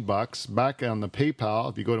 $20 back on the PayPal.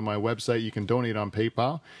 If you go to my website, you can donate on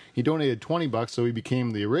PayPal. He donated $20, so he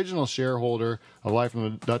became the original shareholder of Live from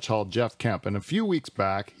the Dutch Hall, Jeff Kemp. And a few weeks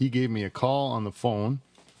back, he gave me a call on the phone,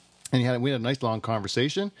 and we had a nice long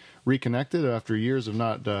conversation, reconnected after years of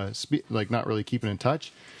not really keeping in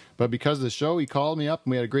touch. But because of the show, he called me up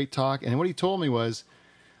and we had a great talk. And what he told me was,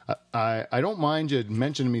 I don't mind you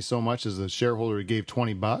mentioning me so much as the shareholder who gave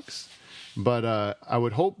 $20, but I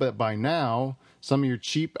would hope that by now some of your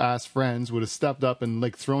cheap ass friends would have stepped up and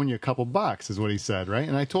like thrown you a couple bucks, is what he said, right?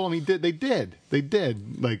 And I told him they did.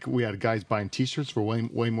 Like we had guys buying T-shirts for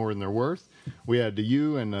way more than they're worth. We had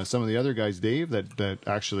you and some of the other guys, Dave, that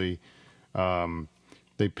actually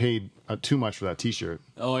they paid too much for that T-shirt.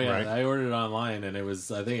 Oh yeah, right? I ordered it online, and I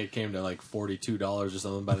think it came to like $42 or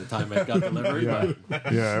something by the time it got delivered.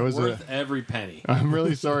 Yeah, it was worth every penny. I'm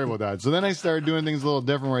really sorry about that. So then I started doing things a little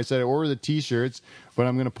different, where I said I order the T-shirts, but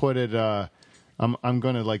I'm going to put it. I'm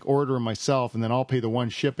going to like order them myself, and then I'll pay the one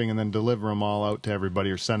shipping, and then deliver them all out to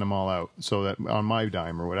everybody or send them all out, so that on my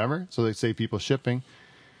dime or whatever. So they save people shipping.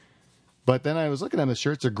 But then I was looking at the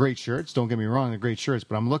shirts. They're great shirts. Don't get me wrong, they're great shirts.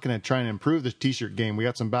 But I'm looking at trying to improve the T-shirt game. We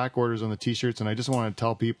got some back orders on the T-shirts, and I just want to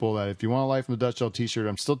tell people that if you want a Live from the Dutch Hall T-shirt,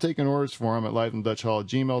 I'm still taking orders for them at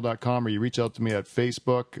livefromthedutchhall@gmail.com, or you reach out to me at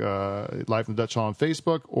Facebook, Live from the Dutch Hall on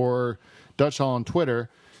Facebook, or Dutch Hall on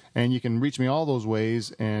Twitter, and you can reach me all those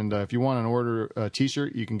ways. And if you want an order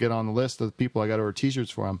T-shirt, you can get on the list of the people I got to order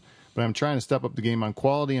T-shirts for them. But I'm trying to step up the game on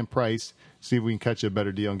quality and price, see if we can catch you a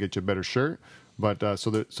better deal and get you a better shirt. But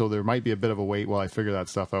so there might be a bit of a wait while I figure that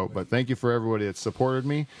stuff out. But thank you for everybody that supported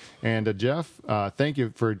me. And Jeff, thank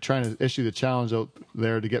you for trying to issue the challenge out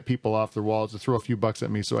there to get people off their wallets, to throw a few bucks at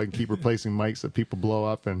me so I can keep replacing mics that people blow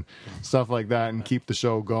up and stuff like that and keep the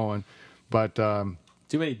show going. But too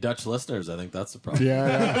many Dutch listeners. I think that's the problem.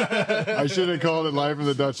 yeah. I should have called it Live from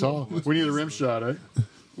the Dutch Hall. We need a rim shot, eh?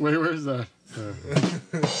 Where's that?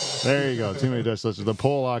 There you go. Too many Dutch listeners. The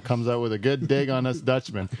Polak comes out with a good dig on us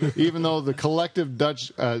Dutchmen. Even though the collective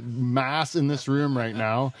Dutch mass in this room right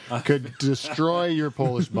now could destroy your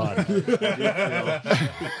Polish body. I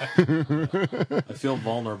feel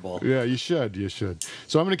vulnerable. Yeah, you should.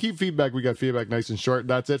 So I'm going to keep feedback. We got feedback nice and short.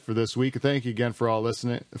 That's it for this week. Thank you again for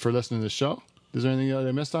listening to the show. Is there anything that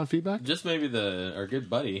I missed on feedback? Just maybe our good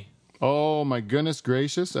buddy. Oh my goodness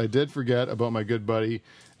gracious! I did forget about my good buddy,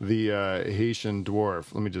 the Haitian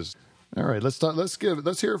dwarf. Let me just. All right, let's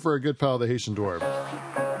hear it for a good pal, the Haitian dwarf.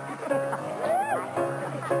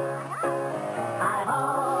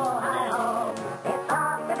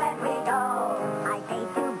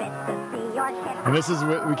 And this is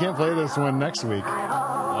we can't play this one next week.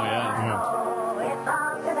 Oh yeah.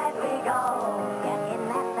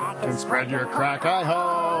 And spread your crack, hi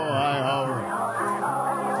ho, hi ho.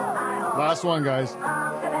 Last one, guys.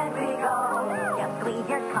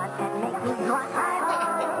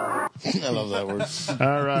 I love that word.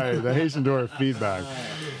 All right, the Haitian dwarf feedback.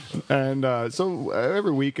 And so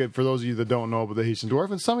every week, for those of you that don't know about the Haitian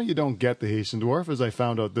dwarf, and some of you don't get the Haitian dwarf, as I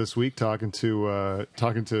found out this week talking to an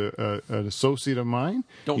associate of mine.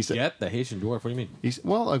 Get the Haitian dwarf? What do you mean?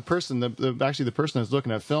 A person, actually the person that's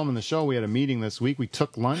looking at filming the show, we had a meeting this week. We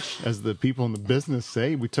took lunch, as the people in the business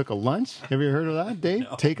say. We took a lunch. Have you heard of that, Dave?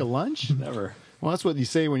 No. Take a lunch? Never. Well, that's what you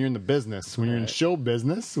say when you're in the business. When you're in show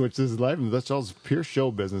business, which is life, that's all pure show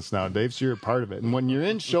business now, Dave, so you're a part of it. And when you're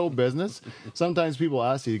in show business, sometimes people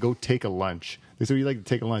ask you to go take a lunch. They say, you like to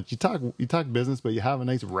take a lunch. You talk business, but you have a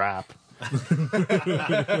nice wrap. a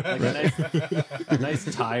nice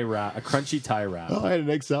tie wrap, a crunchy tie wrap. Oh, I had an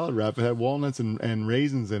egg salad wrap. It had walnuts and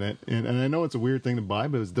raisins in it. And I know it's a weird thing to buy,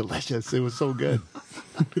 but it was delicious. It was so good.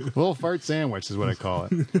 A little fart sandwich is what I call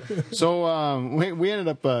it. So we ended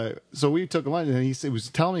up, so we took a lunch, and he was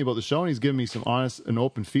telling me about the show, and he's giving me some honest and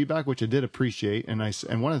open feedback, which I did appreciate. And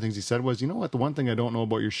one of the things he said was, you know what, the one thing I don't know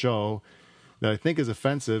about your show that I think is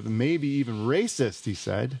offensive, maybe even racist, he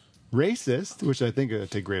said, racist, which I think I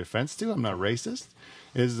take great offense to, I'm not racist,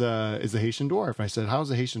 is the Haitian dwarf. And I said, how's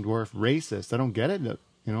the Haitian dwarf racist? I don't get it. You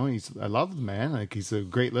know, I love the man. Like, he's a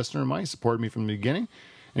great listener of mine. He supported me from the beginning.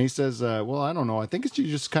 And he says, well, I don't know. I think it's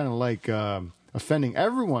just kind of like offending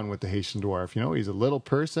everyone with the Haitian dwarf. You know, he's a little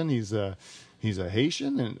person. He's a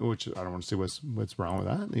Haitian, and which I don't want to say what's wrong with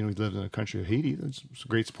that. You know, he lives in the country of Haiti. He's a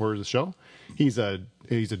great supporter of the show. He's involved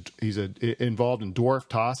in dwarf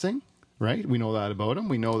tossing. right? We know that about him.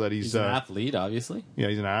 We know that He's an athlete, obviously. yeah,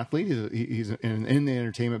 he's an athlete. He's in the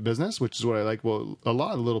entertainment business, which is what I like. Well, a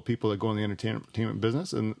lot of little people that go in the entertainment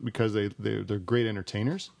business, and because they're great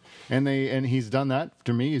entertainers, and he's done that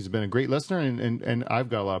to me. He's been a great listener, and I've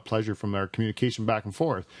got a lot of pleasure from our communication back and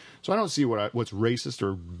forth. So I don't see what's racist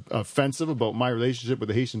or offensive about my relationship with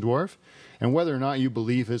the Haitian dwarf, and whether or not you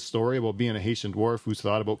believe his story about being a Haitian dwarf who's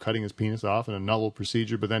thought about cutting his penis off in a novel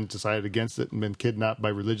procedure, but then decided against it and been kidnapped by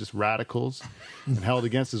religious radicals and held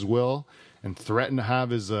against his will and threatened to have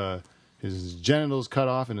his genitals cut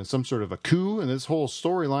off in some sort of a coup, and this whole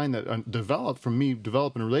storyline that developed from me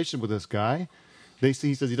developing a relationship with this guy. He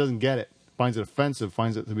says he doesn't get it, finds it offensive,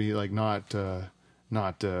 finds it to be like not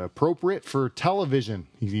appropriate for television.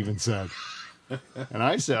 He even said, and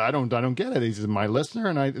I said I don't get it. He's my listener,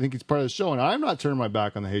 and I think he's part of the show. And I'm not turning my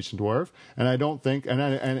back on the Haitian dwarf. And I don't think,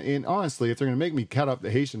 and honestly, if they're going to make me cut up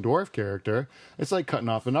the Haitian dwarf character, it's like cutting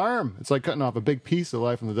off an arm. It's like cutting off a big piece of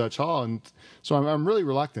life from the Dutch Hall. And so I'm really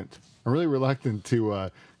reluctant. I'm really reluctant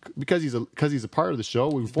to. Because he's a part of the show.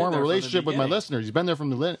 We form a relationship with my listeners. He's been there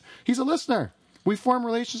from he's a listener. We form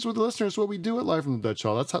relationships with the listeners. It's what we do at Live from the Dutch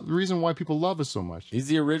Hall. That's the reason why people love us so much. He's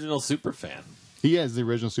the original super fan. He is the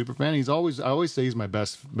original super fan. I always say he's my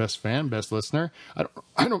best fan, best listener. I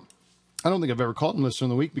don't think I've ever called him listener of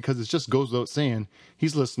the week because it just goes without saying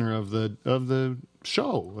he's listener of the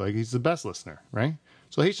show. Like he's the best listener, right?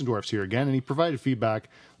 So Haitian Dwarf's here again, and he provided feedback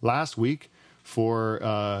last week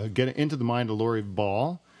for getting into the mind of Laurie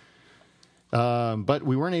Ball. But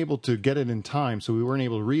we weren't able to get it in time, so we weren't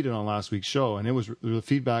able to read it on last week's show. And it was the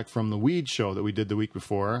feedback from the Weed show that we did the week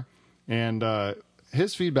before. And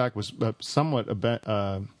his feedback was somewhat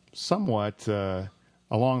along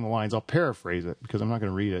the lines, I'll paraphrase it because I'm not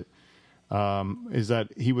going to read it, is that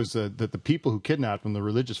he was that the people who kidnapped him, the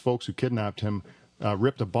religious folks who kidnapped him,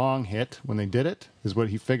 ripped a bong hit when they did it, is what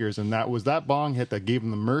he figures. And that was that bong hit that gave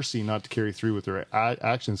them the mercy not to carry through with their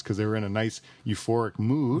actions because they were in a nice euphoric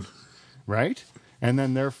mood. Right, and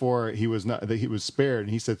then therefore he was spared, and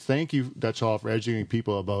he said, "Thank you, Dutch Hall, for educating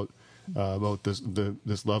people about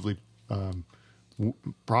this lovely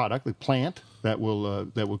product, the plant that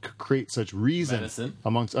will create such reason Medicine.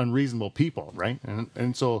 amongst unreasonable people." Right,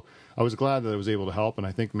 and so I was glad that I was able to help, and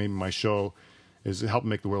I think maybe my show is helping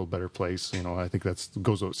make the world a better place. You know, I think that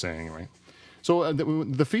goes without saying, right? So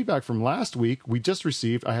the feedback from last week we just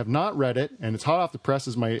received. I have not read it, and it's hot off the press.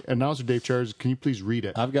 As my announcer Dave Charles, can you please read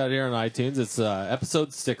it? I've got it here on iTunes. It's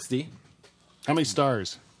episode 60. How many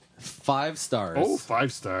stars? 5 stars. Oh,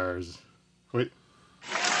 5 stars. Wait.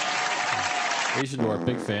 Haitian Dwarf,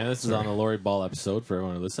 big fan. This is on the Laurie Ball episode for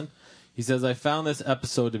everyone to listen. He says, I found this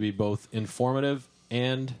episode to be both informative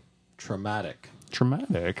and traumatic.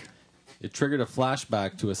 Traumatic? It triggered a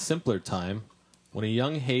flashback to a simpler time when a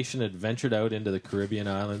young Haitian had ventured out into the Caribbean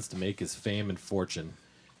islands to make his fame and fortune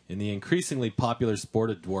in the increasingly popular sport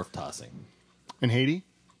of dwarf tossing. In Haiti?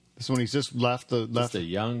 This is when he's just left. Just a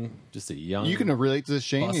young. You can relate to this,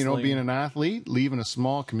 Shane. Bustling. You know, being an athlete, leaving a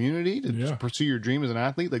small community to pursue your dream as an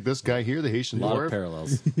athlete, like this guy here, the Haitian dwarf. A lot of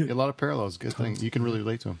parallels. Yeah, a lot of parallels. Good thing. You can really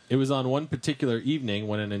relate to him. It was on one particular evening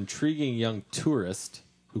when an intriguing young tourist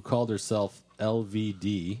who called herself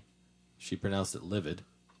LVD, she pronounced it livid,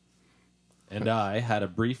 and I had a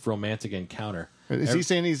brief romantic encounter. Is he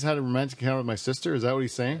saying he's had a romantic encounter with my sister? Is that what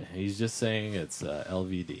he's saying? He's just saying it's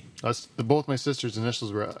LVD. Both my sister's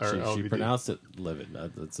initials are LVD. She pronounced it livid.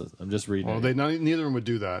 I'm just reading Well, it. neither of them would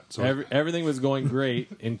do that. So Everything was going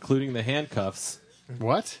great, including the handcuffs,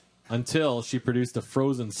 what? until she produced a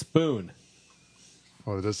frozen spoon.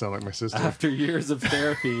 Oh, it does sound like my sister. After years of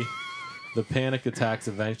therapy, the panic attacks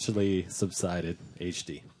eventually subsided.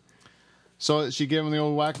 HD. So she gave him the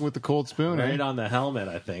old whacking with the cold spoon, Right eh? on the helmet,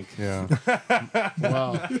 I think. Yeah.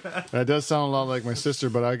 Wow. That does sound a lot like my sister,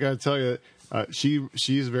 but I got to tell you,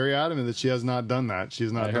 she's very adamant that she has not done that. She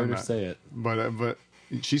has not I done heard her that. say it. But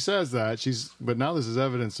she says that but now this is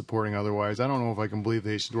evidence supporting otherwise. I don't know if I can believe the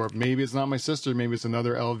Haitian dwarf. Maybe it's not my sister. Maybe it's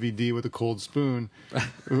another LVD with a cold spoon.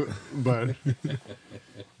 But it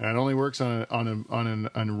only works on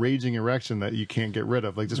an raging erection that you can't get rid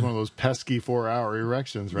of, like just one of those pesky 4-hour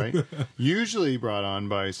erections, right? Usually brought on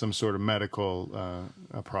by some sort of medical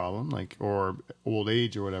problem, like or old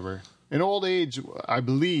age or whatever. In old age, I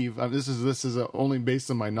believe this is only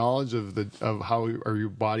based on my knowledge of how your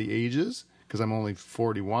body ages, because I'm only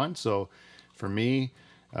 41. So for me,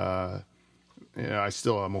 I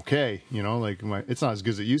still am okay. You know, like it's not as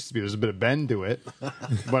good as it used to be. There's a bit of bend to it,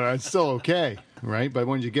 but it's still okay, right? But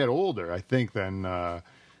when you get older, I think then a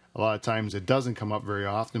lot of times it doesn't come up very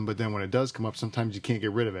often. But then when it does come up, sometimes you can't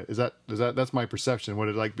get rid of it. That's my perception. What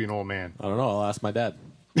it's like being an old man. I don't know. I'll ask my dad.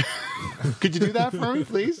 Could you do that for me,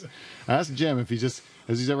 please? Ask Jim if has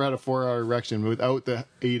he's ever had a 4-hour erection without the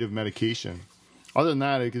aid of medication. Other than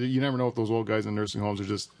that, you never know if those old guys in nursing homes are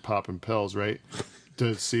just popping pills, right?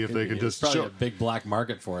 To see if they could just probably show. a big black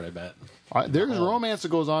market for it, I bet. There's romance that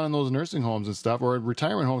goes on in those nursing homes and stuff, or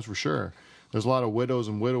retirement homes for sure. There's a lot of widows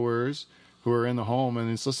and widowers who are in the home,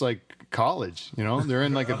 and it's just like college, you know? They're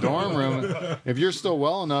in like a dorm room. If you're still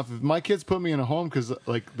well enough, if my kids put me in a home because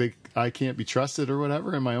I can't be trusted or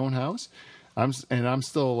whatever in my own house, I'm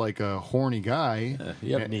still like a horny guy.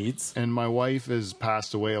 You have needs. And my wife has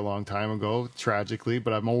passed away a long time ago, tragically,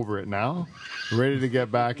 but I'm over it now. Ready to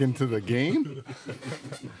get back into the game.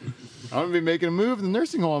 I'm going to be making a move in the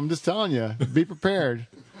nursing home. I'm just telling you. Be prepared.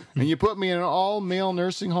 And you put me in an all-male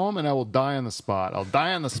nursing home, and I will die on the spot. I'll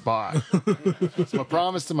die on the spot. It's my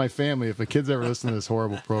promise to my family if the kids ever listen to this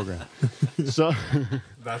horrible program. So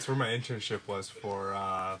that's where my internship was for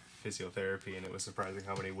physiotherapy, and it was surprising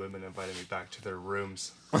how many women invited me back to their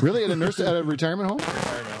rooms. Really? At a retirement home?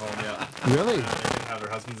 Retirement home, yeah. Really? They didn't have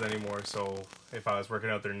their husbands anymore, so if I was working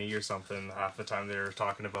out their knee or something, half the time they were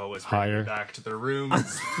talking about was bringing me back to their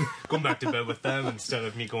rooms, going back to bed with them instead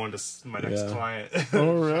of me going to my next client.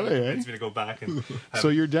 Oh, really? It needs me to go back and so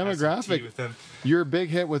your have some tea demographic, with them. you're a big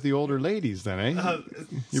hit with the older ladies then, eh?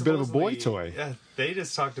 You're a bit of a boy toy. Yeah, they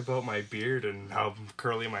just talked about my beard and how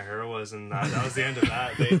curly my hair was, and that was the end of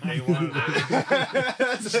that. They wanted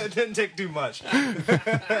it. It didn't take too much.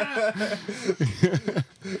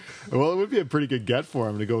 Well, it would be a pretty good get for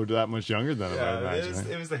him to go that much younger than him, I imagine.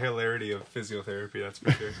 It was the hilarity of physiotherapy, that's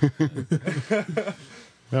for sure.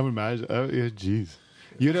 I would imagine. Oh, yeah, jeez.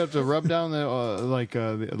 You'd have to rub down a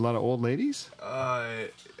lot of old ladies?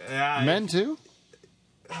 Yeah. Men too?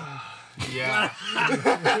 Yeah.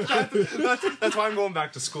 That's why I'm going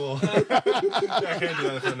back to school. I can't do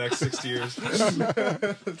that for the next 60 years.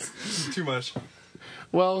 It's too much.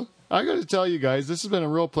 Well, I got to tell you guys, this has been a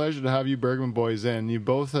real pleasure to have you Bergman boys in. You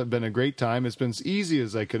both have been a great time. It's been as easy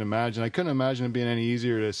as I could imagine. I couldn't imagine it being any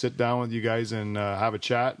easier to sit down with you guys and have a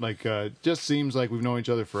chat. Just seems like we've known each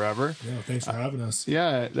other forever. Yeah, thanks for having us.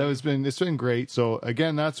 Yeah, it's been great. So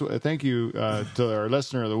again, thank you to our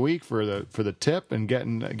listener of the week for the tip and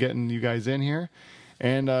getting you guys in here,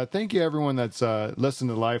 and thank you everyone that's listened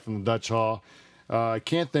to Live from the Dutch Hall. I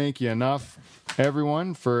can't thank you enough,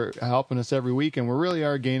 everyone, for helping us every week, and we really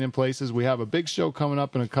are gaining places. We have a big show coming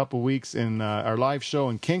up in a couple weeks in our live show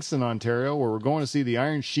in Kingston, Ontario, where we're going to see the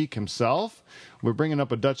Iron Sheik himself. We're bringing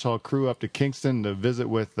up a Dutch Hall crew up to Kingston to visit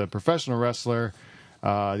with the professional wrestler,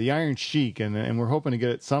 the Iron Sheik, and we're hoping to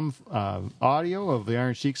get some audio of the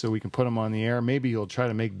Iron Sheik so we can put him on the air. Maybe he'll try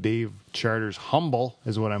to make Dave Charters humble,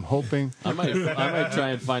 is what I'm hoping. I might try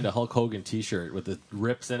and find a Hulk Hogan T-shirt with the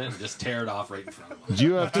rips in it and just tear it off right in front of him. Do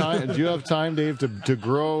you have time, Dave, to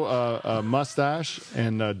grow a mustache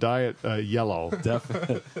and dye it yellow?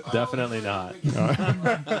 Definitely not.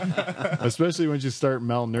 Especially when you start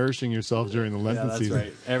malnourishing yourself during the Lenten that's season.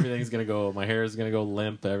 right. Everything's gonna go. My hair is gonna go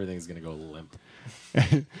limp. Everything's gonna go limp.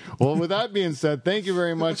 Well, with that being said, thank you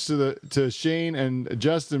very much to Shane and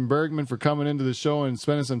Justin Bergman for coming into the show and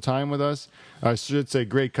spending some time with us. I should say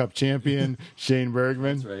Grey Cup champion Shane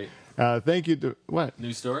Bergman. That's right. Thank you to what?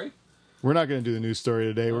 New story? We're not going to do the news story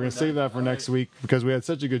today. We're going to save that for next week because we had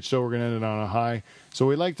such a good show. We're going to end it on a high. So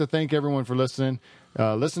we'd like to thank everyone for listening.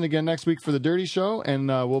 Listen again next week for the Dirty Show, and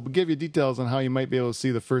we'll give you details on how you might be able to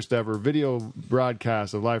see the first ever video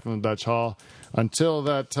broadcast of Live from the Dutch Hall. Until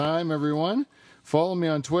that time, everyone, follow me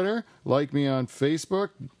on Twitter, like me on Facebook,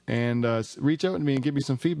 and reach out to me and give me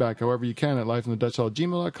some feedback however you can at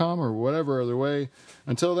livefromthedutchhall@gmail.com or whatever other way.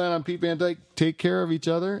 Until then, I'm Pete Van Dyke. Take care of each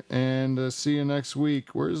other, and see you next week.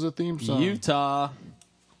 Where's the theme song? Utah.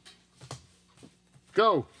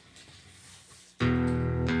 Go! It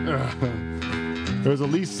was the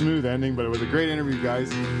least smooth ending, but it was a great interview,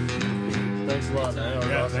 guys. Thanks a lot, man.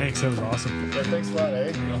 Yeah, thanks. That was awesome. Yeah, thanks a lot,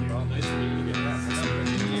 eh?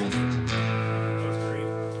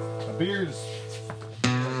 Beers.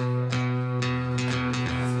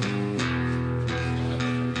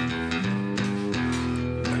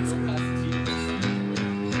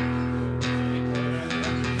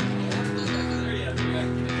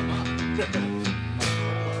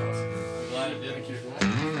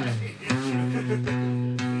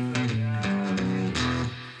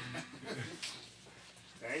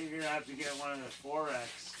 Hey, you're gonna have to get one of the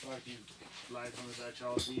 4X fucking Live from the Dutch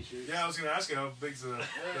Hall t-shirts. Yeah, I was going to ask you how big's the...